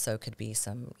there also could be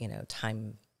some,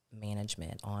 time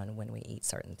management on when we eat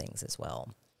certain things as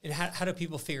well. And how do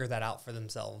people figure that out for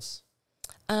themselves?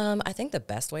 I think the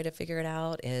best way to figure it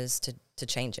out is to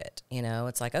change it.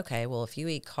 It's like, okay, well, if you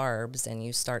eat carbs and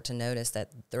you start to notice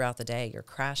that throughout the day you're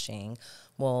crashing,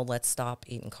 well, let's stop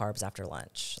eating carbs after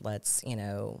lunch. Let's,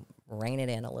 rein it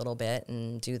in a little bit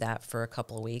and do that for a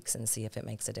couple of weeks and see if it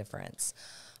makes a difference.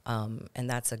 And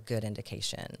that's a good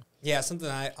indication. Yeah, something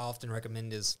I often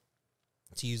recommend is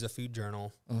to use a food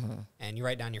journal, and you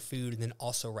write down your food, and then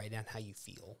also write down how you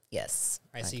feel. Yes,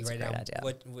 right. So you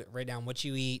write down what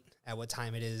you eat, at what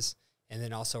time it is, and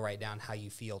then also write down how you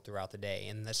feel throughout the day,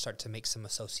 and let's start to make some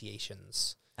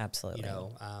associations. Absolutely.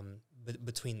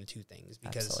 Between the two things,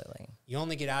 because you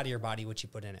only get out of your body what you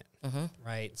put in it,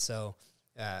 right? So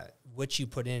what you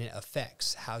put in it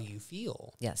affects how you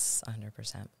feel. Yes,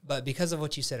 100%. But because of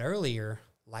what you said earlier,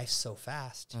 life's so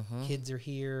fast. Kids are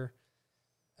here.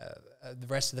 the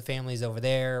rest of the family's over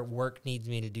there. Work needs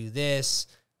me to do this.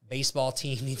 Baseball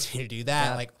team needs me to do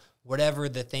that. Like whatever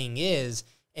the thing is.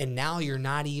 And now you're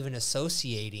not even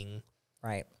associating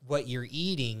what you're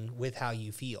eating with how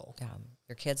you feel. Yeah.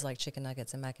 Your kids like chicken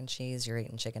nuggets and mac and cheese. You're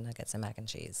eating chicken nuggets and mac and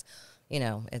cheese. You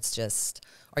know, it's just,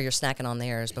 or you're snacking on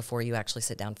theirs before you actually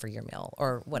sit down for your meal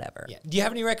or whatever. Yeah. Do you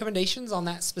have any recommendations on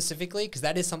that specifically? Because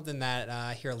that is something that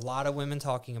I hear a lot of women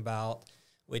talking about,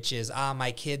 which is,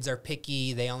 my kids are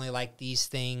picky. They only like these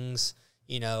things.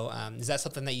 You know, is that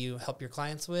something that you help your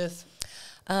clients with?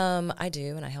 I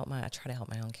do, and I try to help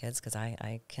my own kids because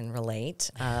I can relate.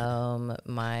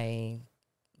 My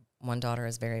one daughter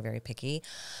is very, very picky.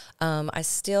 I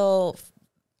still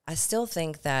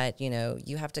think that, you know,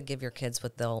 you have to give your kids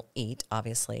what they'll eat,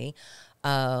 obviously.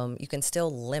 You can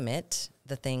still limit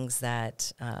the things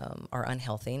that are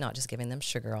unhealthy, not just giving them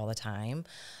sugar all the time.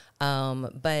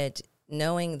 But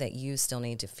knowing that you still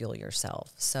need to fuel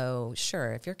yourself. So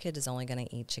sure, if your kid is only going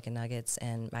to eat chicken nuggets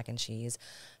and mac and cheese,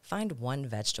 find one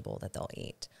vegetable that they'll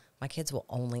eat. My kids will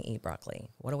only eat broccoli.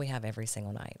 What do we have every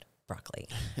single night? Broccoli.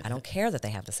 I don't care that they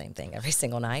have the same thing every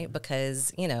single night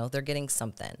because, you know, they're getting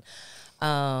something.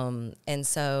 And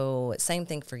so same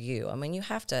thing for you. I mean, you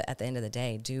have to, at the end of the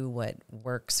day, do what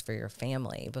works for your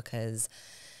family because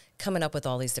coming up with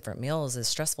all these different meals is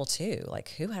stressful too. Like,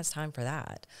 who has time for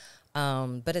that?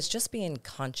 But it's just being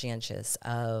conscientious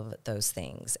of those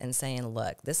things and saying,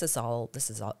 look, this is all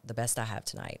the best I have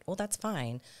tonight. Well, that's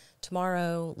fine.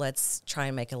 Tomorrow, let's try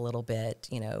and make a little bit,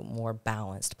 you know, more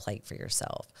balanced plate for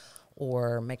yourself,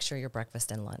 or make sure your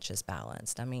breakfast and lunch is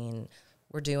balanced. I mean,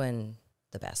 we're doing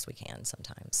the best we can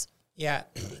sometimes. Yeah.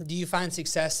 Do you find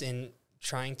success in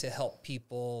trying to help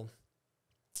people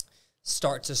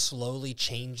start to slowly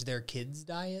change their kids'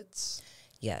 diets?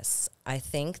 Yes, I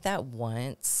think that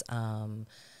once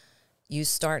you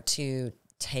start to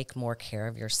take more care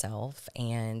of yourself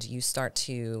and you start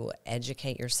to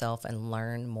educate yourself and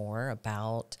learn more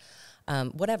about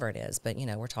whatever it is, but, you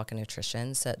know, we're talking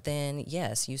nutrition. So then,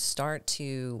 yes, you start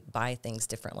to buy things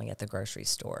differently at the grocery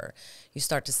store. You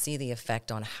start to see the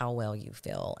effect on how well you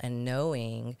feel, and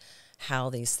knowing how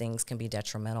these things can be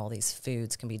detrimental, these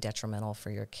foods can be detrimental for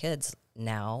your kids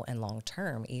now and long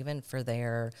term, even for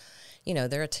their, you know,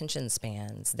 their attention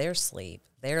spans, their sleep,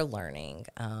 their learning,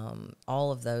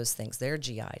 all of those things, their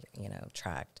GI, you know,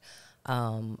 tract.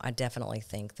 I definitely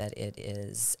think that it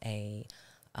is a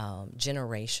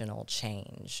generational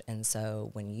change. And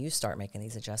so when you start making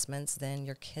these adjustments, then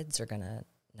your kids are going to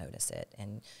notice it,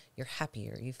 and you're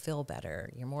happier, you feel better,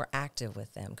 you're more active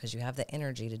with them because you have the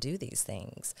energy to do these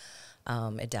things.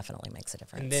 It definitely makes a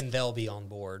difference. And then they'll be on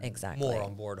board, exactly, more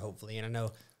on board, hopefully. And I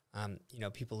know, you know,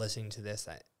 people listening to this,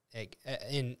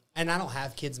 and I don't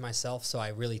have kids myself, so I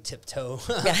really tiptoe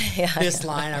this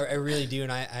line. I really do,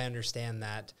 and I understand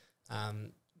that.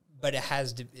 But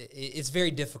it's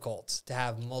very difficult to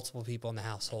have multiple people in the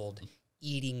household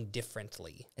eating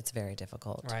differently. It's very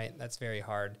difficult. Right? That's very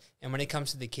hard. And when it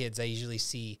comes to the kids, I usually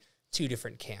see two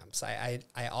different camps. I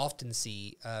often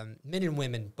see men and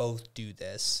women both do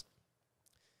this,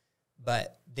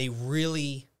 but they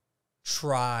really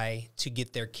try to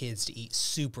get their kids to eat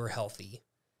super healthy,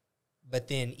 but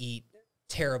then eat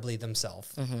terribly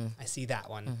themselves. Mm-hmm. I see that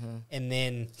one. Mm-hmm. And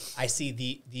then I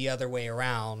see the other way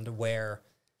around, where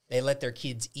they let their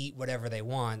kids eat whatever they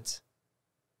want,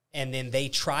 and then they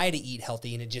try to eat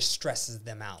healthy, and it just stresses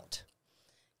them out.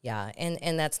 Yeah,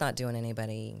 and that's not doing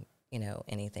anybody, you know,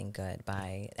 anything good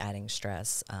by adding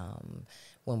stress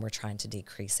when we're trying to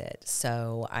decrease it.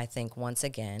 So I think, once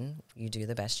again, you do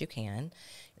the best you can.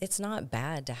 It's not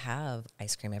bad to have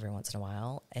ice cream every once in a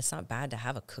while. It's not bad to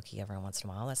have a cookie every once in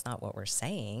a while. That's not what we're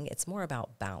saying. It's more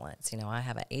about balance. You know, I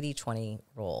have an 80-20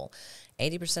 rule.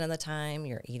 80% of the time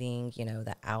you're eating, you know,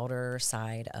 the outer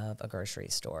side of a grocery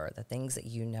store, the things that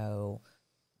you know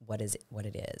what it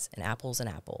is. An apple's an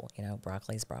apple, you know,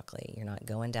 broccoli's broccoli. You're not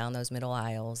going down those middle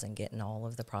aisles and getting all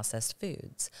of the processed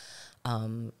foods.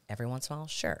 Every once in a while,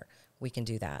 sure, we can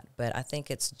do that. But I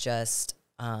think it's just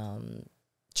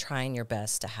trying your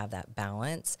best to have that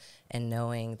balance, and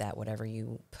knowing that whatever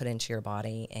you put into your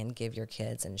body and give your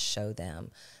kids and show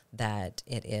them that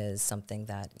it is something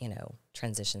that, you know,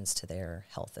 transitions to their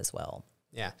health as well.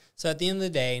 Yeah. So at the end of the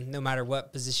day, no matter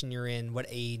what position you're in, what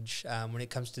age, when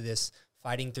it comes to this,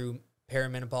 fighting through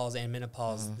perimenopause and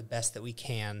menopause the best that we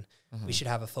can, we should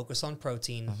have a focus on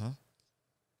protein,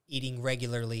 eating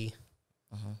regularly,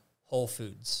 whole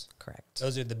foods. Correct.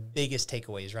 Those are the biggest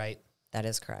takeaways, right? That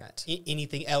is correct.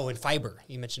 Anything? Oh, and fiber.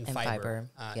 You mentioned And fiber.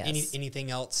 Yes. Anything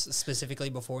else specifically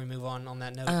before we move on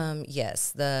that note?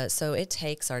 Yes. So it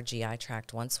takes our GI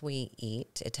tract, once we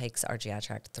eat, it takes our GI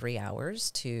tract 3 hours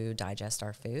to digest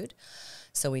our food.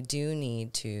 So we do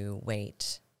need to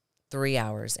wait 3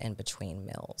 hours in between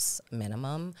meals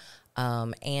minimum.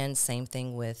 And same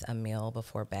thing with a meal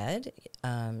before bed.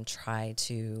 Try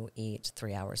to eat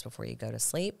 3 hours before you go to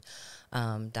sleep.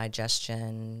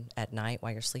 Digestion at night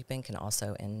while you're sleeping can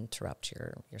also interrupt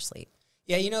your sleep.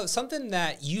 Yeah, something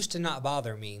that used to not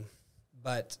bother me,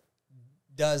 but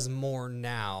does more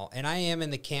now. And I am in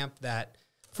the camp that,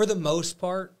 for the most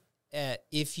part,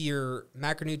 if your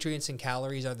macronutrients and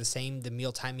calories are the same, the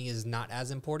meal timing is not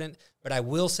as important. But I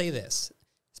will say this,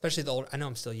 especially the older, I know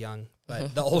I'm still young,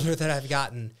 but the older that I've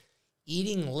gotten,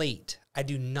 eating late, I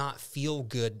do not feel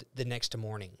good the next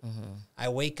morning. I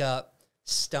wake up,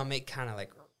 stomach kind of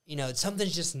like,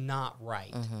 something's just not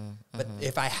right. But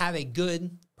if I have a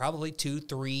good, probably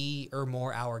 2-3 or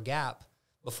more hour gap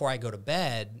before I go to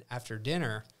bed after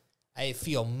dinner, I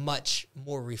feel much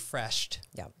more refreshed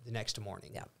the next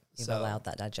morning. Yeah. You've allowed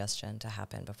that digestion to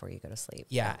happen before you go to sleep.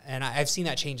 Yeah, and I've seen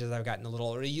that change as I've gotten a little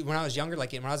older. When I was younger,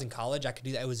 like when I was in college, I could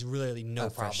do that. It was really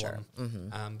no problem. Sure.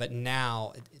 But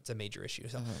now it's a major issue.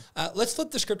 So let's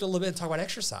flip the script a little bit and talk about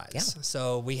exercise. Yeah.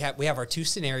 So we have our two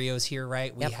scenarios here,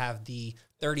 right? We have the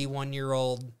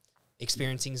 31-year-old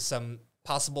experiencing some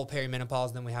possible perimenopause,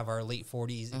 and then we have our late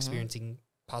 40s experiencing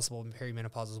possible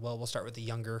perimenopause as well. We'll start with the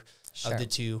younger of the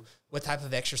two. What type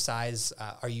of exercise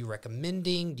are you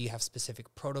recommending? Do you have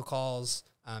specific protocols?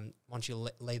 Why don't you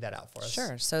lay that out for us?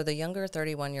 Sure. So the younger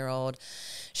 31-year-old,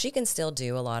 she can still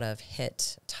do a lot of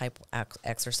HIIT type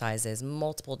exercises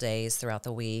multiple days throughout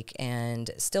the week and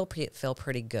still feel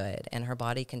pretty good, and her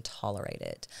body can tolerate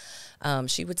it.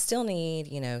 She would still need,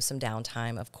 some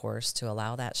downtime, of course, to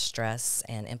allow that stress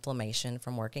and inflammation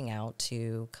from working out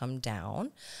to come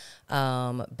down.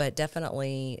 But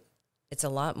definitely it's a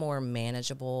lot more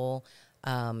manageable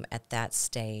at that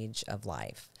stage of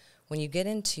life. When you get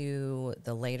into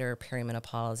the later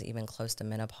perimenopause, even close to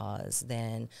menopause,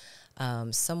 then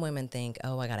some women think,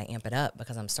 oh, I got to amp it up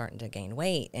because I'm starting to gain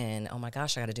weight, and oh my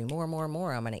gosh, I got to do more and more and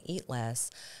more. I'm going to eat less.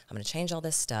 I'm going to change all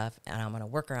this stuff, and I'm going to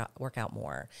work out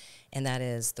more. And that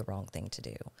is the wrong thing to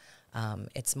do.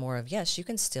 It's more of, yes, you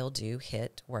can still do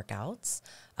HIIT workouts.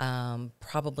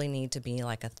 Probably need to be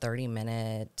like a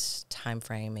 30-minute time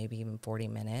frame, maybe even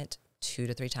 40-minute, 2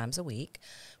 to 3 times a week.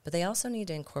 But they also need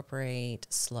to incorporate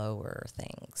slower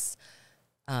things,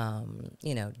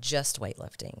 just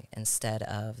weightlifting instead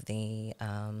of the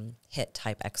HIIT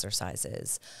type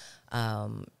exercises,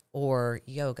 or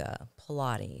yoga,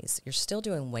 Pilates. You're still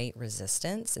doing weight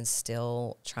resistance and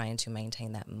still trying to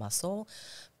maintain that muscle,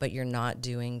 but you're not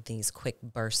doing these quick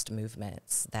burst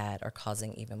movements that are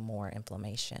causing even more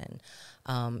inflammation.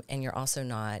 And you're also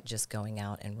not just going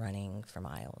out and running for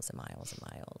miles and miles and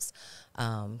miles,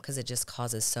 because it just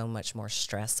causes so much more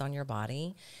stress on your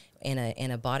body. In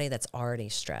a body that's already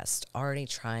stressed, already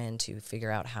trying to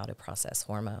figure out how to process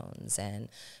hormones and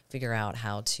figure out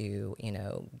how to,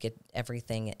 get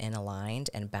everything in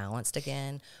aligned and balanced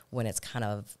again when it's kind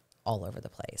of all over the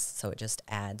place. So it just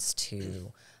adds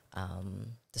to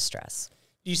the stress.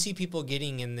 Do you see people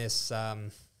getting in this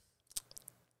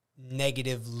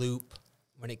negative loop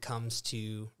when it comes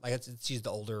to, like, let's use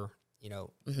the older,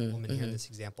 woman here in this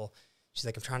example. She's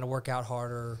like, I'm trying to work out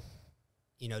harder,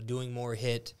 doing more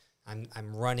HIIT.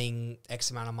 I'm running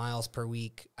X amount of miles per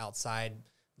week outside.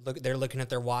 They're looking at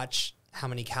their watch, how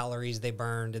many calories they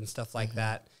burned and stuff like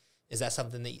that. Is that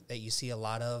something that you see a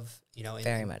lot of,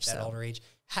 Very much that so. older age?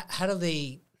 How do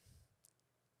they,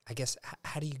 I guess,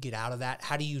 how do you get out of that?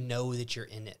 How do you know that you're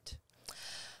in it?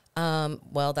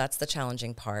 Well, that's the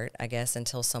challenging part, I guess,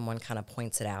 until someone kind of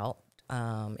points it out.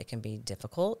 It can be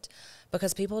difficult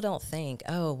because people don't think,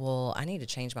 oh, well, I need to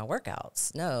change my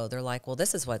workouts. No, they're like, well,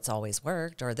 this is what's always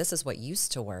worked, or this is what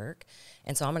used to work.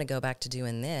 And so I'm going to go back to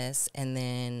doing this. And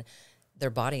then their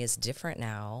body is different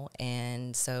now.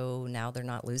 And so now they're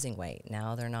not losing weight.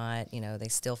 Now they're not, they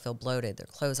still feel bloated. Their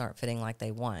clothes aren't fitting like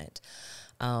they want.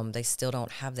 They still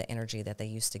don't have the energy that they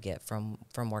used to get from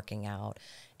working out.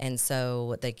 And so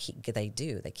what they keep,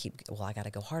 well, I got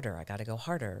to go harder, and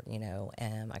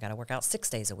I got to work out 6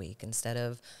 days a week instead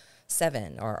of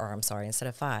 7, or instead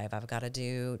of 5. I've got to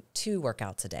do 2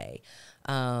 workouts a day.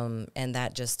 And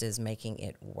that just is making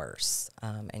it worse.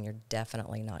 And you're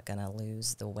definitely not going to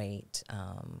lose the weight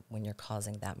when you're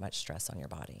causing that much stress on your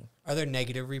body. Are there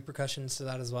negative repercussions to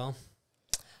that as well?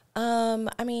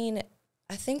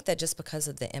 I think that just because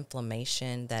of the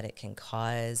inflammation that it can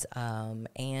cause,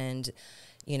 and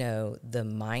you know, the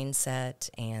mindset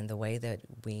and the way that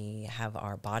we have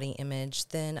our body image,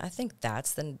 then I think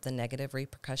that's the negative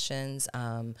repercussions.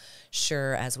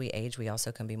 Sure, as we age, we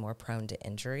also can be more prone to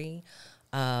injury.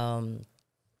 And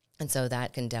so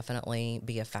that can definitely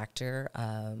be a factor.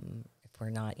 If we're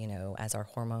not, you know, as our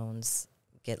hormones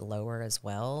get lower as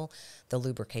well, the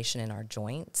lubrication in our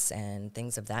joints and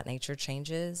things of that nature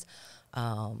changes.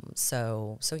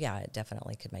 So yeah, it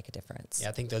definitely could make a difference. Yeah,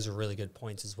 I think those are really good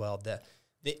points as well.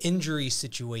 The injury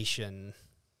situation,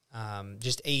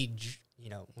 just age, you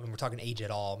know, when we're talking age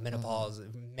at all, menopause,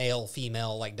 male,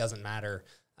 female, like doesn't matter.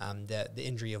 The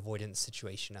injury avoidance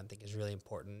situation, I think, is really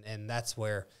important. And that's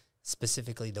where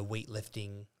specifically the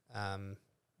weightlifting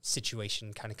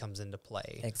situation kind of comes into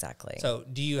play. Exactly. So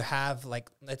do you have, like,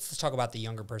 let's talk about the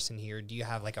younger person here. Do you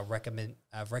have like a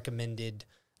recommended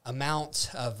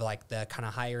amount of like the kind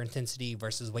of higher intensity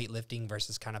versus weightlifting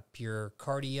versus kind of pure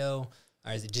cardio?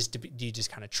 Or is it just, do you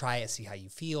just kind of try it, see how you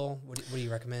feel? What do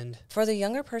you recommend? For the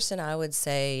younger person, I would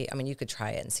say, I mean, you could try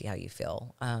it and see how you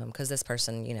feel. Because this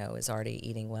person, you know, is already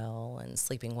eating well and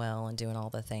sleeping well and doing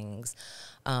all the things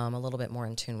a little bit more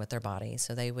in tune with their body.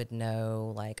 So they would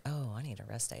know, like, oh, I need a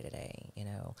rest day today, you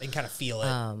know. They can kind of feel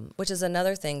it. Which is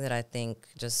another thing that I think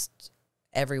just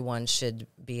everyone should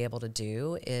be able to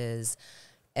do is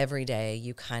every day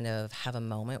you kind of have a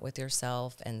moment with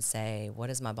yourself and say, what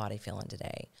is my body feeling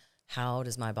today? How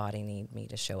does my body need me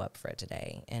to show up for it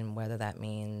today? And whether that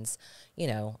means, you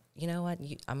know what,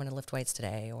 I'm going to lift weights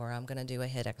today, or I'm going to do a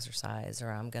HIIT exercise,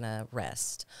 or I'm going to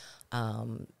rest.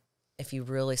 If you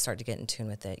really start to get in tune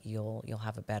with it, you'll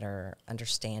have a better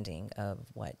understanding of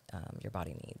what your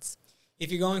body needs. If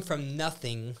you're going from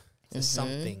nothing to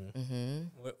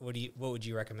something, what would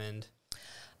you recommend?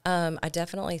 I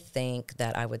definitely think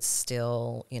that I would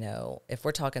still, you know, if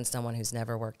we're talking someone who's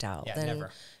never worked out, then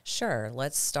sure,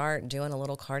 let's start doing a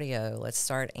little cardio. Let's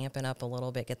start amping up a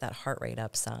little bit, get that heart rate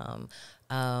up some.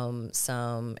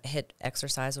 Some HIIT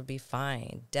exercise would be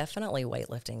fine. Definitely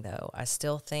weightlifting, though. I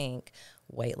still think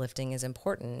weightlifting is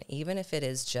important, even if it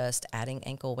is just adding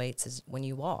ankle weights when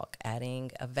you walk, adding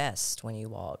a vest when you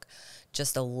walk,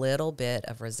 just a little bit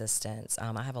of resistance.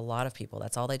 I have a lot of people,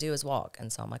 that's all they do is walk.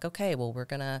 And so I'm like, okay, well, we're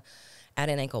going to add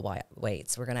in ankle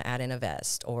weights. We're going to add in a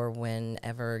vest. Or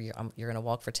whenever you're going to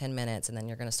walk for 10 minutes and then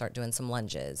you're going to start doing some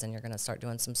lunges and you're going to start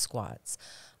doing some squats.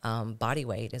 Body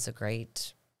weight is a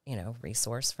great, you know,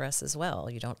 resource for us as well.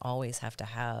 You don't always have to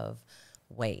have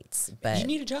weights. But you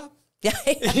need a job? Yeah.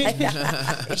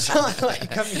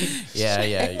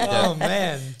 Oh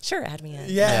man. Sure, add me in.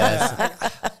 Yeah.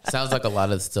 Sounds like a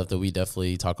lot of stuff that we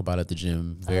definitely talk about at the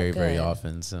gym very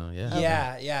often. So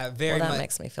yeah. Very well, that much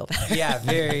makes me feel better. Yeah,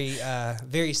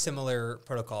 very similar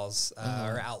protocols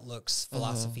or outlooks,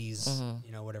 philosophies,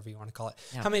 you know, whatever you want to call it.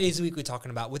 Yeah. How many days a week are we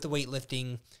talking about with the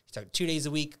weightlifting? 2 days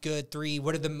a week, good. 3.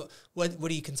 What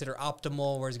do you consider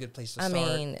optimal? Where's a good place to start?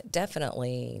 I mean,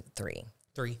 definitely 3.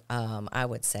 3. I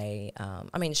would say,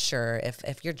 I mean, sure,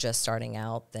 if you're just starting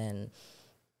out, then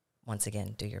once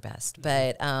again, do your best.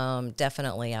 But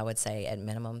definitely, I would say at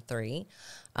minimum 3.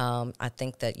 I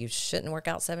think that you shouldn't work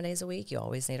out 7 days a week. You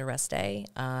always need a rest day.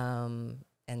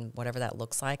 And whatever that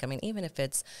looks like. I mean, even if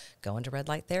it's going to red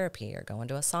light therapy or going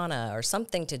to a sauna or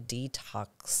something to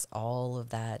detox all of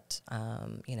that,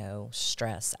 you know,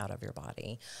 stress out of your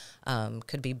body,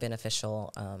 could be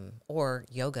beneficial. Or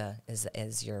yoga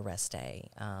is your rest day.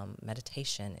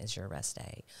 Meditation is your rest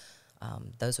day.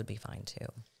 Those would be fine too.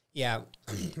 Yeah.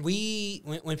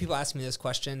 When people ask me this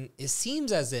question, it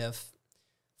seems as if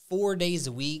 4 days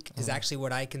a week is actually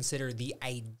what I consider the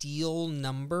ideal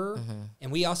number. And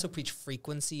we also preach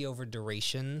frequency over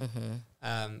duration.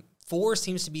 4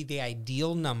 seems to be the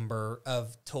ideal number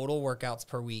of total workouts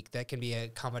per week. That can be a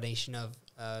combination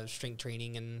of strength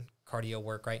training and cardio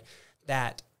work, right?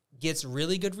 That gets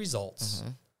really good results,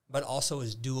 but also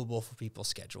is doable for people's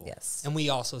schedule. Yes. And we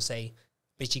also say,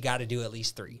 but you got to do at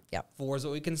least 3. Yep. 4 is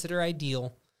what we consider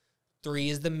ideal.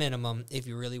 3 is the minimum if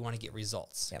you really want to get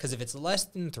results. Because if it's less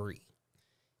than 3,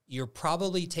 you're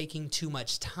probably taking too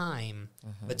much time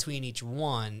between each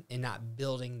one and not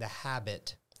building the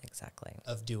habit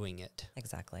of doing it.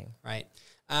 Exactly. Right.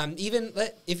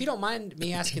 If you don't mind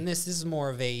me asking this is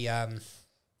more of a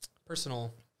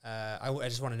personal, I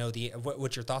just want to know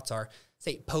what your thoughts are.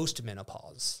 Say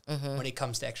post-menopause when it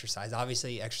comes to exercise.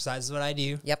 Obviously, exercise is what I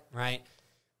do. Yep. Right.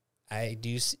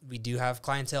 We do have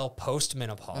clientele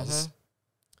post-menopause.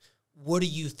 What are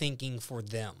you thinking for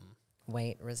them?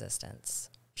 Weight resistance.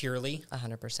 Purely?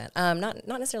 100%. Not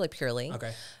necessarily purely.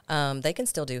 Okay. They can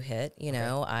still do HIIT. You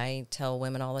know, I tell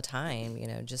women all the time, you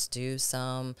know, just do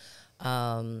some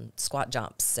squat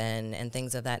jumps and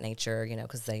things of that nature, you know,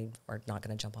 because they are not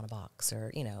going to jump on a box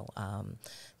or, you know,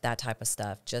 that type of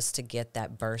stuff, just to get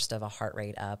that burst of a heart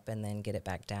rate up and then get it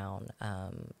back down,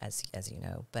 as you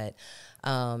know. But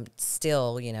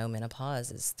still, you know,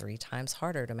 menopause is 3 times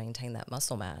harder to maintain that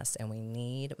muscle mass, and we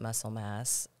need muscle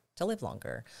mass to live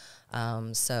longer.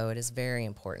 So it is very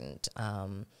important.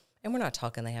 And we're not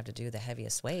talking they have to do the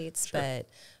heaviest weights, Sure.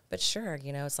 but sure,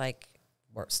 you know, it's like,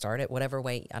 start at whatever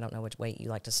weight. I don't know which weight you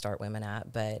like to start women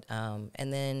at, but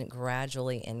and then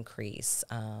gradually increase.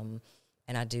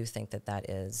 And I do think that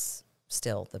is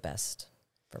still the best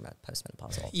for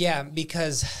postmenopausal. Yeah,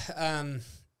 because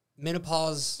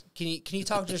menopause. Can you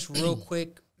talk just real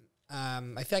quick?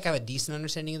 I feel like I have a decent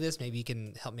understanding of this. Maybe you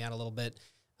can help me out a little bit.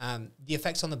 The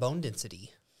effects on the bone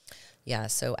density. Yeah.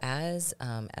 So as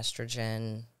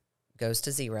estrogen goes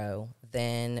to 0,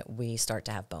 then we start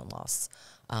to have bone loss.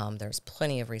 There's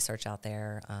plenty of research out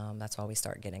there. That's why we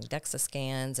start getting DEXA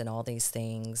scans and all these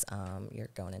things. You're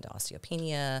going into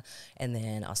osteopenia and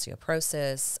then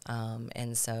osteoporosis.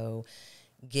 And so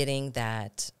getting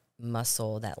that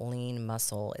muscle, that lean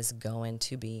muscle, is going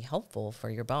to be helpful for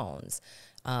your bones.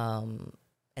 And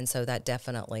so that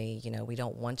definitely, you know, we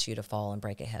don't want you to fall and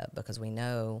break a hip, because we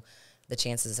know the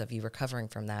chances of you recovering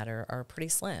from that are pretty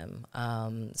slim.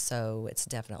 So it's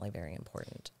definitely very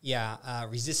important. Yeah,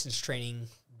 resistance training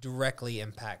directly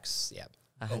impacts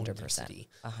 100%. 100%.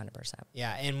 100%.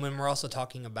 Yeah, and when we're also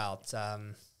talking about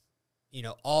you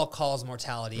know, all-cause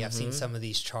mortality, I've seen some of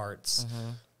these charts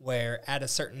where at a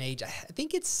certain age, I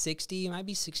think it's 60, it might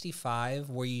be 65,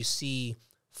 where you see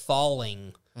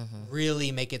falling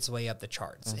really make its way up the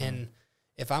charts. And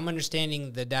if I'm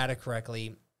understanding the data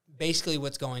correctly, basically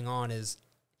what's going on is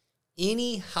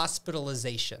any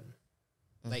hospitalization,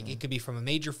 like it could be from a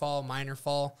major fall, minor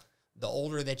fall, the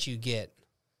older that you get,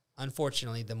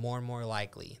 unfortunately, the more and more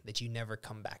likely that you never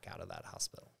come back out of that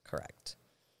hospital. Correct.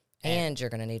 And you're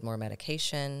going to need more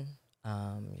medication.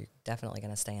 You're definitely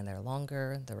going to stay in there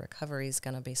longer. The recovery is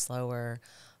going to be slower.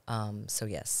 So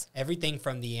yes. Everything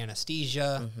from the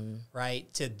anesthesia,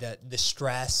 right, to the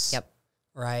stress,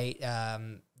 right,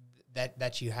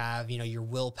 that you have, you know, your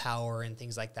willpower and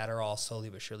things like that are all slowly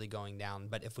but surely going down.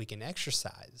 But if we can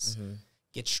exercise,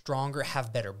 get stronger,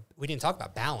 have better, we didn't talk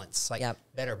about balance, like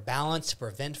better balance to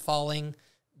prevent falling,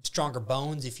 stronger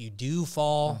bones if you do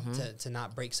fall to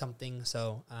not break something.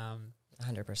 So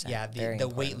 100%. yeah, the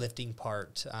weightlifting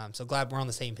part. So glad we're on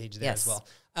the same page there Yes. as well.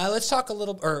 Let's talk a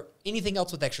little, or anything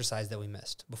else with exercise that we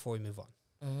missed before we move on.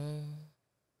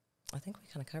 I think we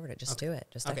kind of covered it. Just do it.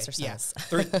 Just exercise.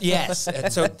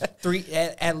 Yes. So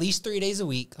at least 3 days a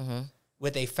week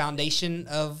with a foundation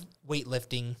of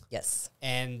weightlifting. Yes.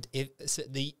 And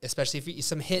especially if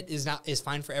some HIIT is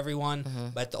fine for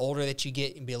everyone, but the older that you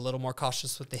get, you be a little more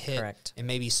cautious with the HIIT. Correct. And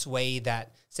maybe sway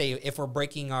that. Say if we're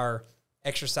breaking our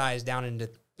exercise down into,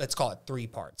 let's call it 3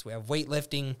 parts. We have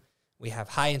weightlifting, we have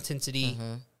high intensity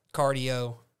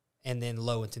cardio, and then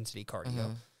low intensity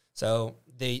cardio. So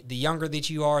the younger that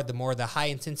you are, the more the high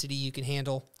intensity you can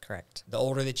handle. Correct. The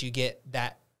older that you get,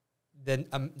 that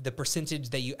the percentage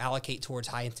that you allocate towards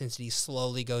high intensity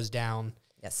slowly goes down.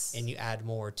 Yes. And you add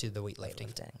more to the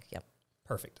weightlifting. Yep.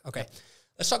 Perfect. Okay.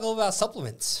 Let's talk a little about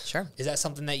supplements. Sure. Is that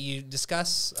something that you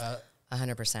discuss?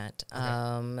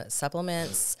 100%.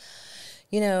 Supplements,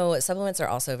 you know, supplements are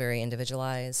also very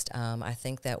individualized. I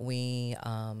think that we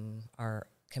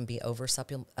can be over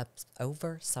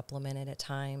supplemented at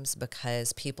times,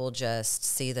 because people just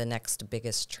see the next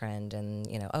biggest trend and,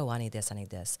 you know, oh, I need this, I need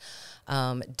this.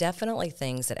 Definitely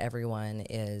things that everyone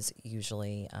is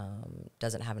usually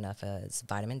doesn't have enough is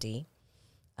vitamin D.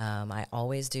 I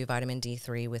always do vitamin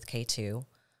D3 with K2.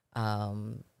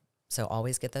 So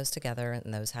always get those together,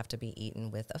 and those have to be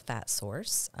eaten with a fat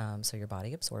source, so your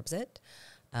body absorbs it.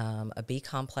 A B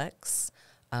complex.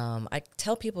 I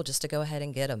tell people just to go ahead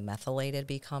and get a methylated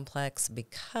B complex,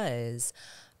 because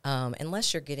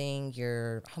unless you're getting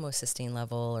your homocysteine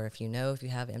level, or if you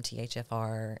have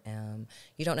MTHFR,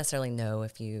 you don't necessarily know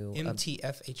if you...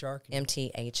 MTFHR?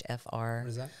 MTHFR. What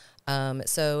is that?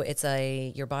 So it's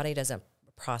your body doesn't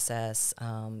process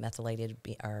methylated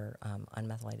or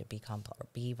unmethylated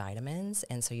B vitamins,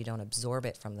 and so you don't absorb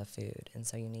it from the food, and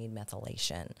so you need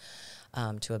methylation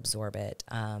to absorb it.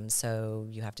 So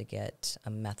you have to get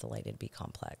a methylated B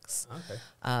complex. Okay.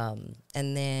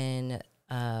 And then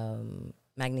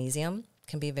magnesium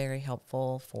can be very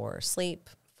helpful for sleep,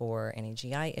 for any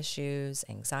GI issues,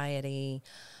 anxiety.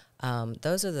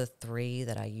 Those are the 3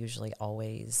 that I usually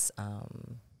always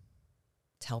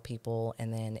tell people.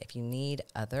 And then if you need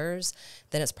others,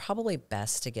 then it's probably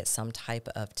best to get some type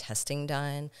of testing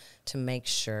done to make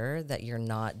sure that you're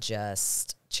not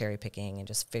just cherry picking and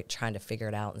just trying to figure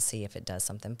it out and see if it does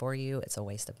something for you. It's a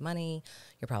waste of money.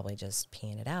 You're probably just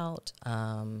peeing it out.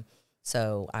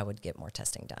 So I would get more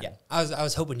testing done. Yeah, I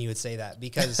was hoping you would say that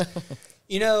because,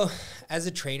 as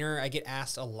a trainer, I get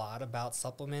asked a lot about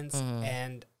supplements,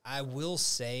 and I will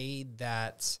say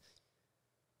that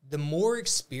the more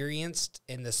experienced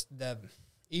in this,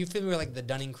 you familiar with like the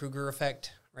Dunning-Kruger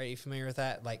effect, right? You familiar with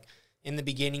that? Like in the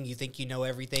beginning, you think you know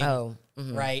everything,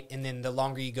 right? And then the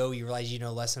longer you go, you realize you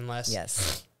know less and less.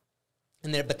 Yes.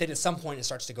 But then at some point it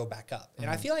starts to go back up. And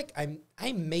I feel like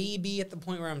I may be at the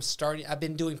point where I've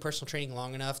been doing personal training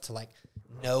long enough to like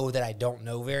know that I don't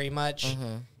know very much.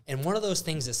 And one of those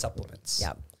things is supplements.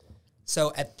 Yep.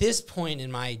 So at this point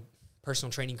in my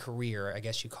personal training career, I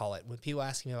guess you call it, when people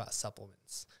ask me about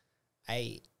supplements,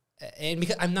 and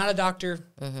because I'm not a doctor,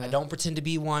 I don't pretend to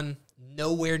be one,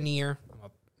 nowhere near,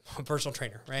 I'm a personal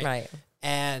trainer, right? Right.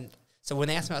 And so when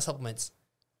they ask me about supplements,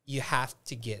 you have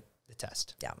to get the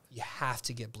test. Yeah. You have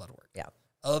to get blood work. Yeah.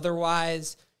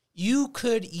 Otherwise, you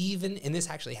could even, and this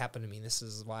actually happened to me, this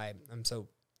is why I'm so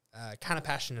kind of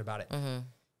passionate about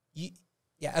it.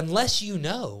 Unless you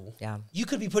know, you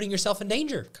could be putting yourself in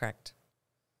danger. Correct.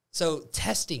 So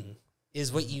testing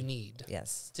is what you need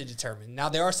to determine. Now,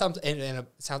 there are some, in a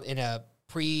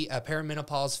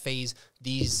perimenopause phase,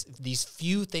 these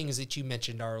few things that you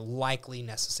mentioned are likely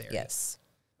necessary. Yes.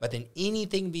 But then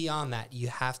anything beyond that, you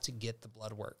have to get the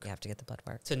blood work. You have to get the blood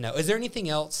work. To know. Is there anything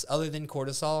else other than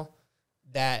cortisol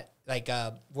that, like,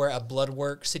 where a blood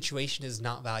work situation is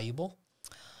not valuable?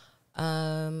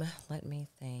 Let me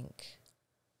think.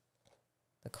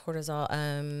 The cortisol.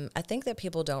 I think that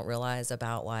people don't realize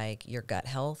about like your gut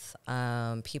health.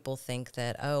 People think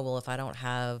that, oh, well, if I don't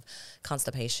have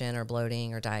constipation or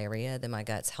bloating or diarrhea, then my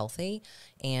gut's healthy.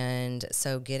 And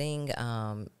so getting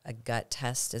a gut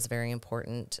test is very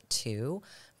important too.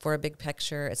 For a big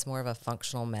picture, it's more of a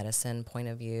functional medicine point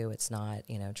of view. It's not,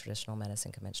 traditional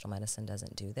medicine, conventional medicine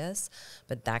doesn't do this,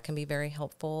 but that can be very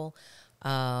helpful.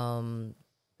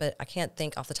 But I can't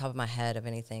think off the top of my head of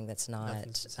anything that's not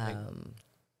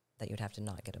that you'd have to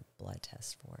not get a blood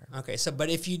test for. Okay, so but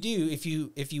if you do, if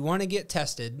you want to get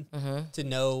tested to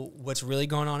know what's really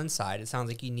going on inside, it sounds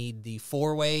like you need the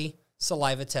 4-way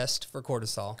saliva test for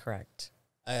cortisol. Correct.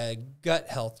 Gut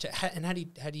health, and how do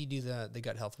you do the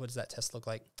gut health? What does that test look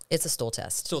like? It's a stool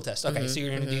test. Stool test. Okay, so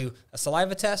you're going to do a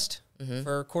saliva test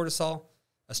for cortisol,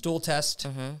 a stool test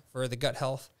for the gut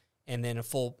health, and then a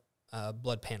full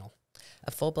blood panel. A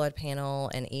full blood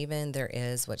panel, and even there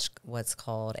is what's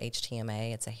called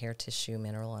HTMA. It's a hair tissue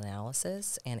mineral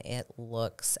analysis, and it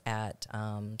looks at,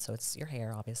 so it's your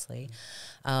hair, obviously,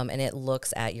 and it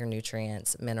looks at your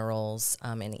nutrients, minerals,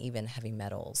 and even heavy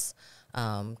metals,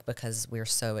 because we're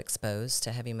so exposed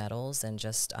to heavy metals and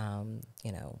just,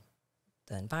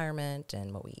 the environment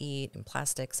and what we eat and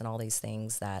plastics and all these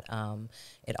things that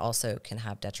it also can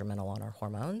have detrimental on our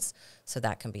hormones. So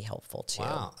that can be helpful too.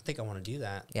 Wow. I think I want to do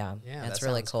that. Yeah. That's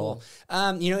really cool.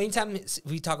 Anytime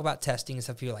we talk about testing and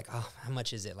stuff, people are like, oh, how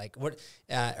much is it? Like, what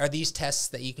are these tests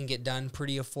that you can get done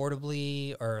pretty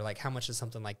affordably, or like how much is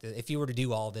something like this? If you were to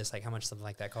do all this, like how much does something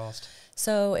like that cost?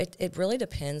 So it really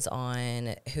depends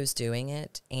on who's doing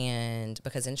it, and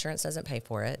because insurance doesn't pay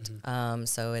for it.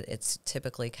 So it's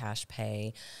typically cash pay.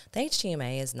 The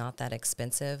HTMA is not that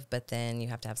expensive, but then you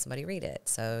have to have somebody read it.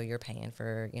 So you're paying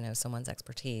for, someone's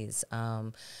expertise.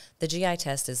 The GI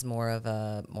test is more of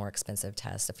a more expensive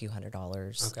test, a few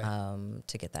 $100s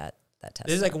to get that test.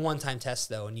 This is like a one-time test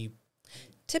though, and you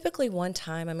typically one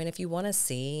time. I mean, if you want to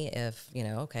see if,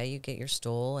 you get your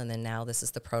stool and then now this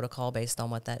is the protocol based on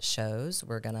what that shows.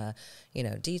 We're going to,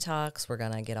 detox. We're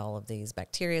going to get all of these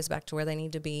bacteria back to where they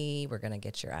need to be. We're going to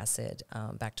get your acid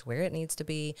back to where it needs to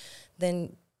be.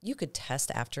 Then you could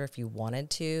test after if you wanted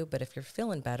to, but if you're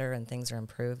feeling better and things are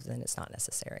improved, then it's not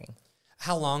necessary.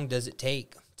 How long does it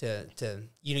take to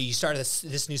you start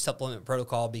this new supplement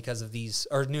protocol because of these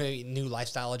or new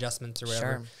lifestyle adjustments or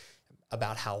whatever? Sure.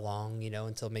 About how long,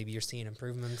 until maybe you're seeing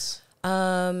improvements?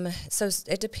 So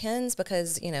it depends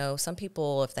because, some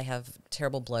people, if they have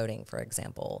terrible bloating, for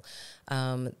example,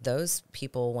 those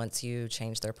people, once you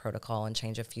change their protocol and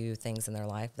change a few things in their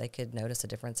life, they could notice a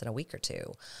difference in a week or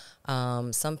two.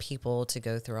 Some people to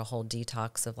go through a whole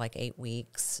detox of like 8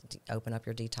 weeks, open up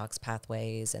your detox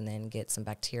pathways and then get some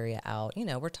bacteria out,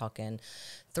 we're talking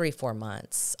 3-4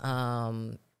 months.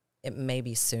 It may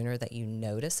be sooner that you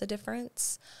notice a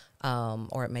difference.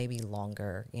 Or it may be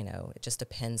longer, it just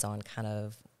depends on kind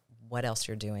of what else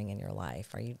you're doing in your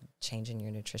life. Are you changing your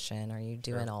nutrition? Are you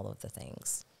doing all of the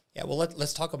things? Yeah, well,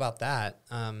 let's talk about that.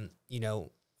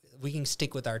 We can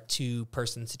stick with our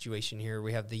 2-person situation here.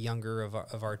 We have the younger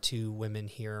of our 2 women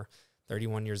here,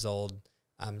 31 years old.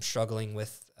 struggling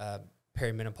with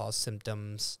perimenopause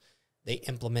symptoms. They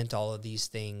implement all of these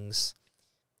things.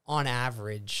 On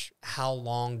average, how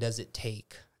long does it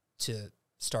take to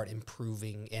start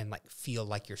improving and like feel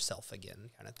like yourself again,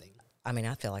 kind of thing? I mean,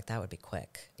 I feel like that would be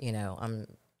quick. You know,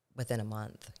 within a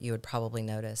month, you would probably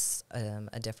notice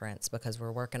a difference, because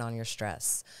we're working on your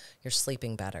stress. You're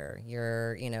sleeping better.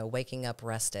 You're, waking up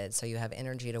rested, so you have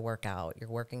energy to work out. You're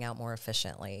working out more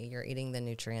efficiently. You're eating the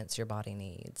nutrients your body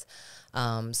needs.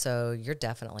 So you're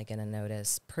definitely going to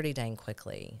notice pretty dang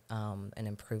quickly an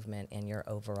improvement in your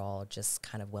overall just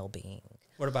kind of well-being.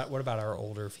 What about our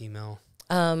older female?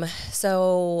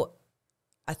 So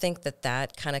I think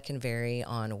that kind of can vary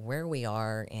on where we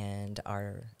are and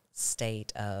our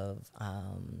state of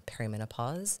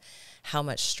perimenopause. How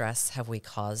much stress have we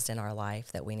caused in our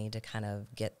life that we need to kind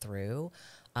of get through?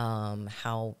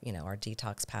 How, our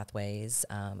detox pathways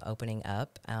opening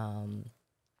up.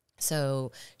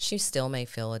 So she still may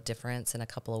feel a difference in a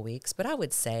couple of weeks, but I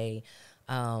would say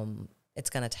it's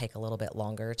going to take a little bit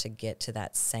longer to get to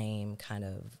that same kind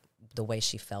of the way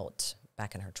she felt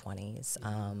back in her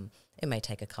 20s. It may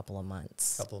take a couple of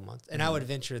months. And I would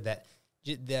venture that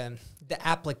the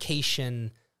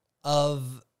application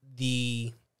of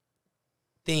the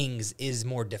things is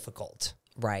more difficult,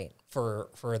 right, for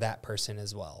that person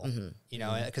as well.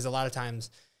 Because a lot of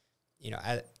times,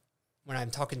 when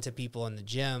I'm talking to people in the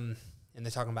gym and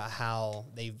they're talking about how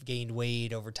they've gained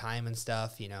weight over time and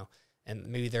stuff, and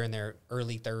maybe they're in their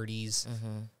early 30s.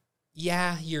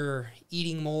 Yeah, you're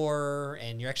eating more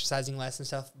and you're exercising less and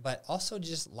stuff, but also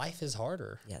just life is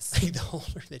harder. Yes. Like the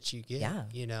older that you get,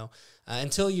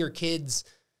 until your kids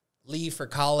leave for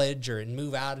college and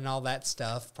move out and all that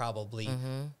stuff, probably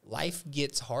life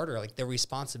gets harder. Like the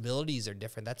responsibilities are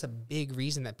different. That's a big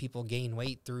reason that people gain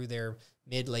weight through their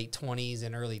late 20s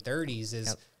and early 30s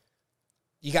is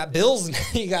you got bills.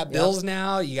 You got bills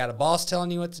now. You got a boss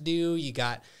telling you what to do. You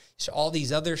got all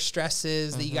these other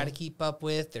stresses that you got to keep up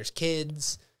with. There's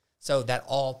kids. So that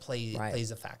all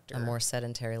plays a factor. A more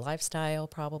sedentary lifestyle,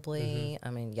 probably. I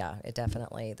mean, it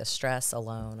definitely, the stress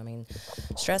alone. I mean,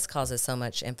 stress causes so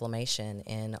much inflammation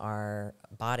in our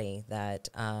body that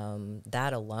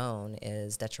that alone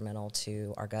is detrimental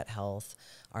to our gut health,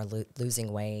 our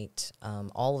losing weight,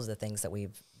 all of the things that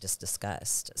we've just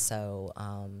discussed. So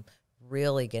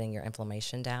really getting your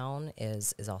inflammation down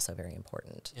is also very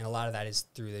important. And a lot of that is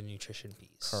through the nutrition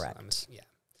piece. Correct.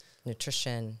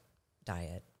 Nutrition,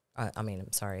 diet.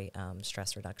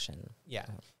 Stress reduction. Yeah.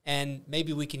 And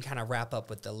maybe we can kind of wrap up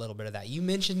with a little bit of that. You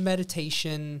mentioned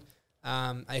meditation.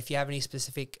 If you have any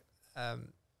specific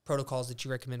protocols that you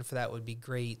recommend for that would be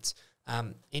great.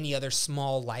 Any other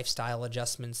small lifestyle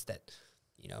adjustments that,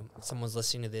 someone's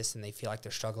listening to this and they feel like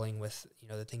they're struggling with,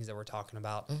 the things that we're talking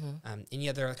about. Any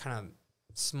other kind of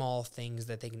small things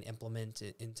that they can implement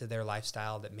into their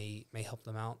lifestyle that may help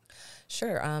them out?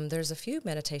 Sure. There's a few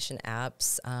meditation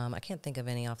apps. I can't think of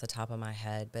any off the top of my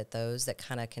head, but those that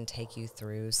kind of can take you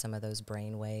through some of those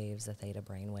brain waves, the theta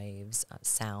brain waves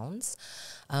sounds.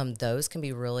 Those can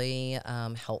be really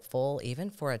helpful even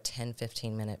for a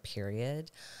 10-15 minute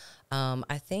period.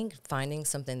 I think finding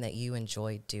something that you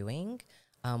enjoy doing,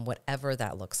 whatever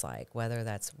that looks like, whether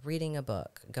that's reading a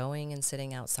book, going and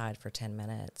sitting outside for 10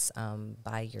 minutes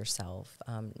by yourself,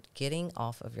 getting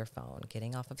off of your phone,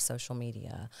 getting off of social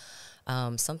media,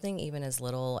 something even as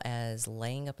little as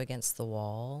laying up against the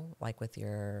wall, like with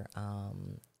your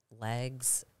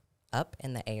legs up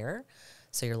in the air.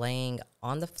 So you're laying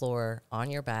on the floor, on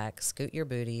your back, scoot your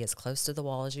booty as close to the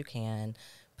wall as you can,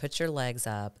 put your legs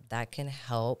up. That can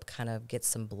help kind of get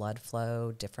some blood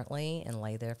flow differently and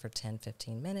lay there for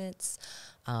 10-15 minutes.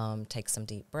 Take some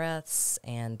deep breaths,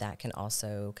 and that can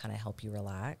also kind of help you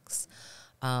relax.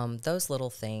 Those little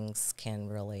things can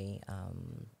really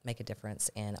make a difference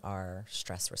in our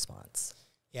stress response.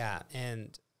 Yeah,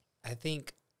 and I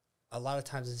think a lot of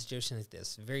times in situations like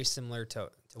this, very similar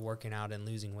to working out and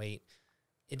losing weight,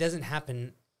 it doesn't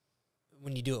happen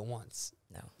when you do it once.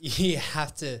 No. You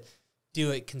have to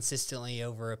do it consistently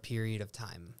over a period of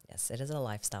time. Yes, it is a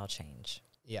lifestyle change.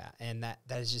 Yeah, and that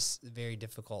is just very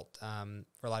difficult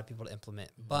for a lot of people to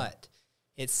implement. But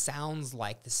it sounds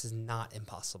like this is not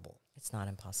impossible. It's not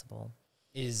impossible.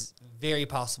 It is very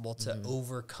possible to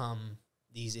overcome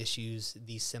these issues,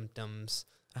 these symptoms.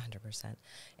 100%.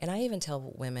 And I even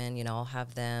tell women, I'll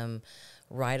have them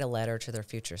write a letter to their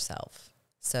future self.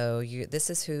 So this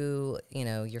is who,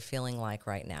 you're feeling like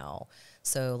right now.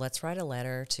 So let's write a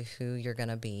letter to who you're going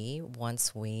to be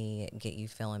once we get you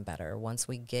feeling better, once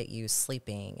we get you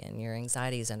sleeping and your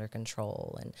anxiety is under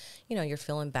control and, you're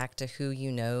feeling back to who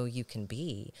you can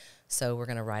be. So we're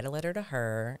going to write a letter to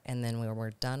her, and then when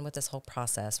we're done with this whole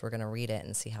process, we're going to read it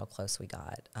and see how close we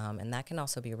got. And that can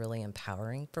also be really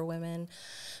empowering for women,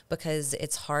 because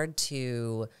it's hard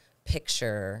to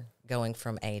picture going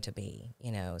from A to B,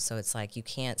 you know. So it's like you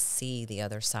can't see the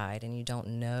other side, and you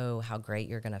don't know how great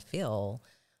you're going to feel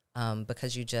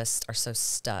because you just are so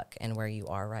stuck in where you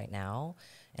are right now.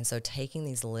 And so taking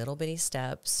these little bitty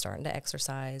steps, starting to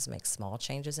exercise, make small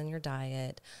changes in your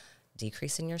diet,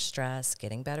 decreasing your stress,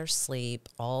 getting better sleep,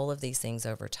 all of these things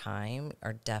over time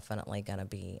are definitely going to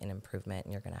be an improvement,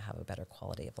 and you're going to have a better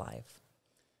quality of life.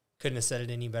 Couldn't have said it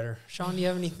any better. Sean, do you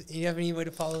have any way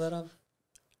to follow that up?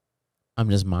 I'm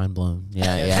just mind blown.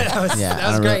 Yeah. that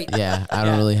was great. I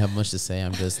don't really have much to say.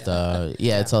 I'm just,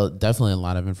 it's definitely a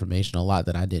lot of information, a lot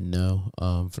that I didn't know,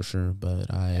 for sure.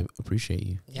 But I appreciate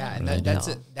you. Yeah, and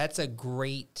that's a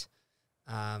great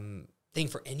thing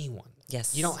for anyone.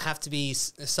 Yes, you don't have to be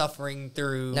suffering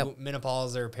through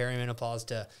menopause or perimenopause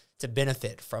to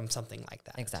benefit from something like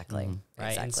that. Exactly. Right.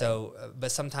 Exactly. And so,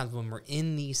 but sometimes when we're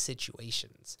in these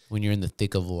situations, when you're in the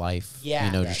thick of life,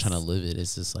 just trying to live it,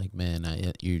 it's just like,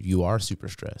 man, you are super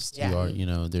stressed. You are,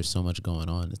 there's so much going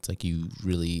on. It's like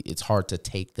it's hard to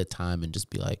take the time and just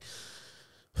be like,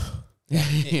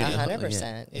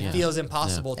 100%. It feels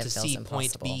impossible to see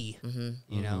point B,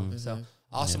 so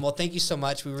awesome. Well, thank you so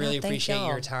much. We really appreciate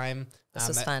your time. This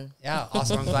was fun. Yeah.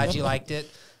 Awesome. I'm glad you liked it.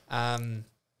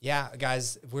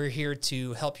 Guys, we're here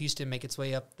to help Houston make its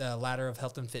way up the ladder of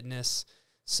health and fitness.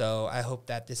 So I hope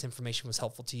that this information was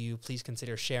helpful to you. Please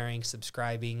consider sharing,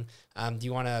 subscribing. Do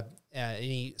you want to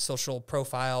any social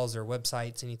profiles or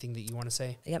websites, anything that you want to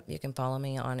say? Yep. You can follow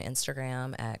me on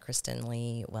Instagram at Kristin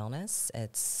Lee Wellness.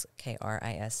 It's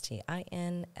KristinLeigh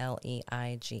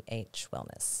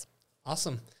Wellness.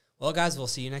 Awesome. Well, guys, we'll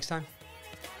see you next time.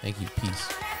 Thank you. Peace.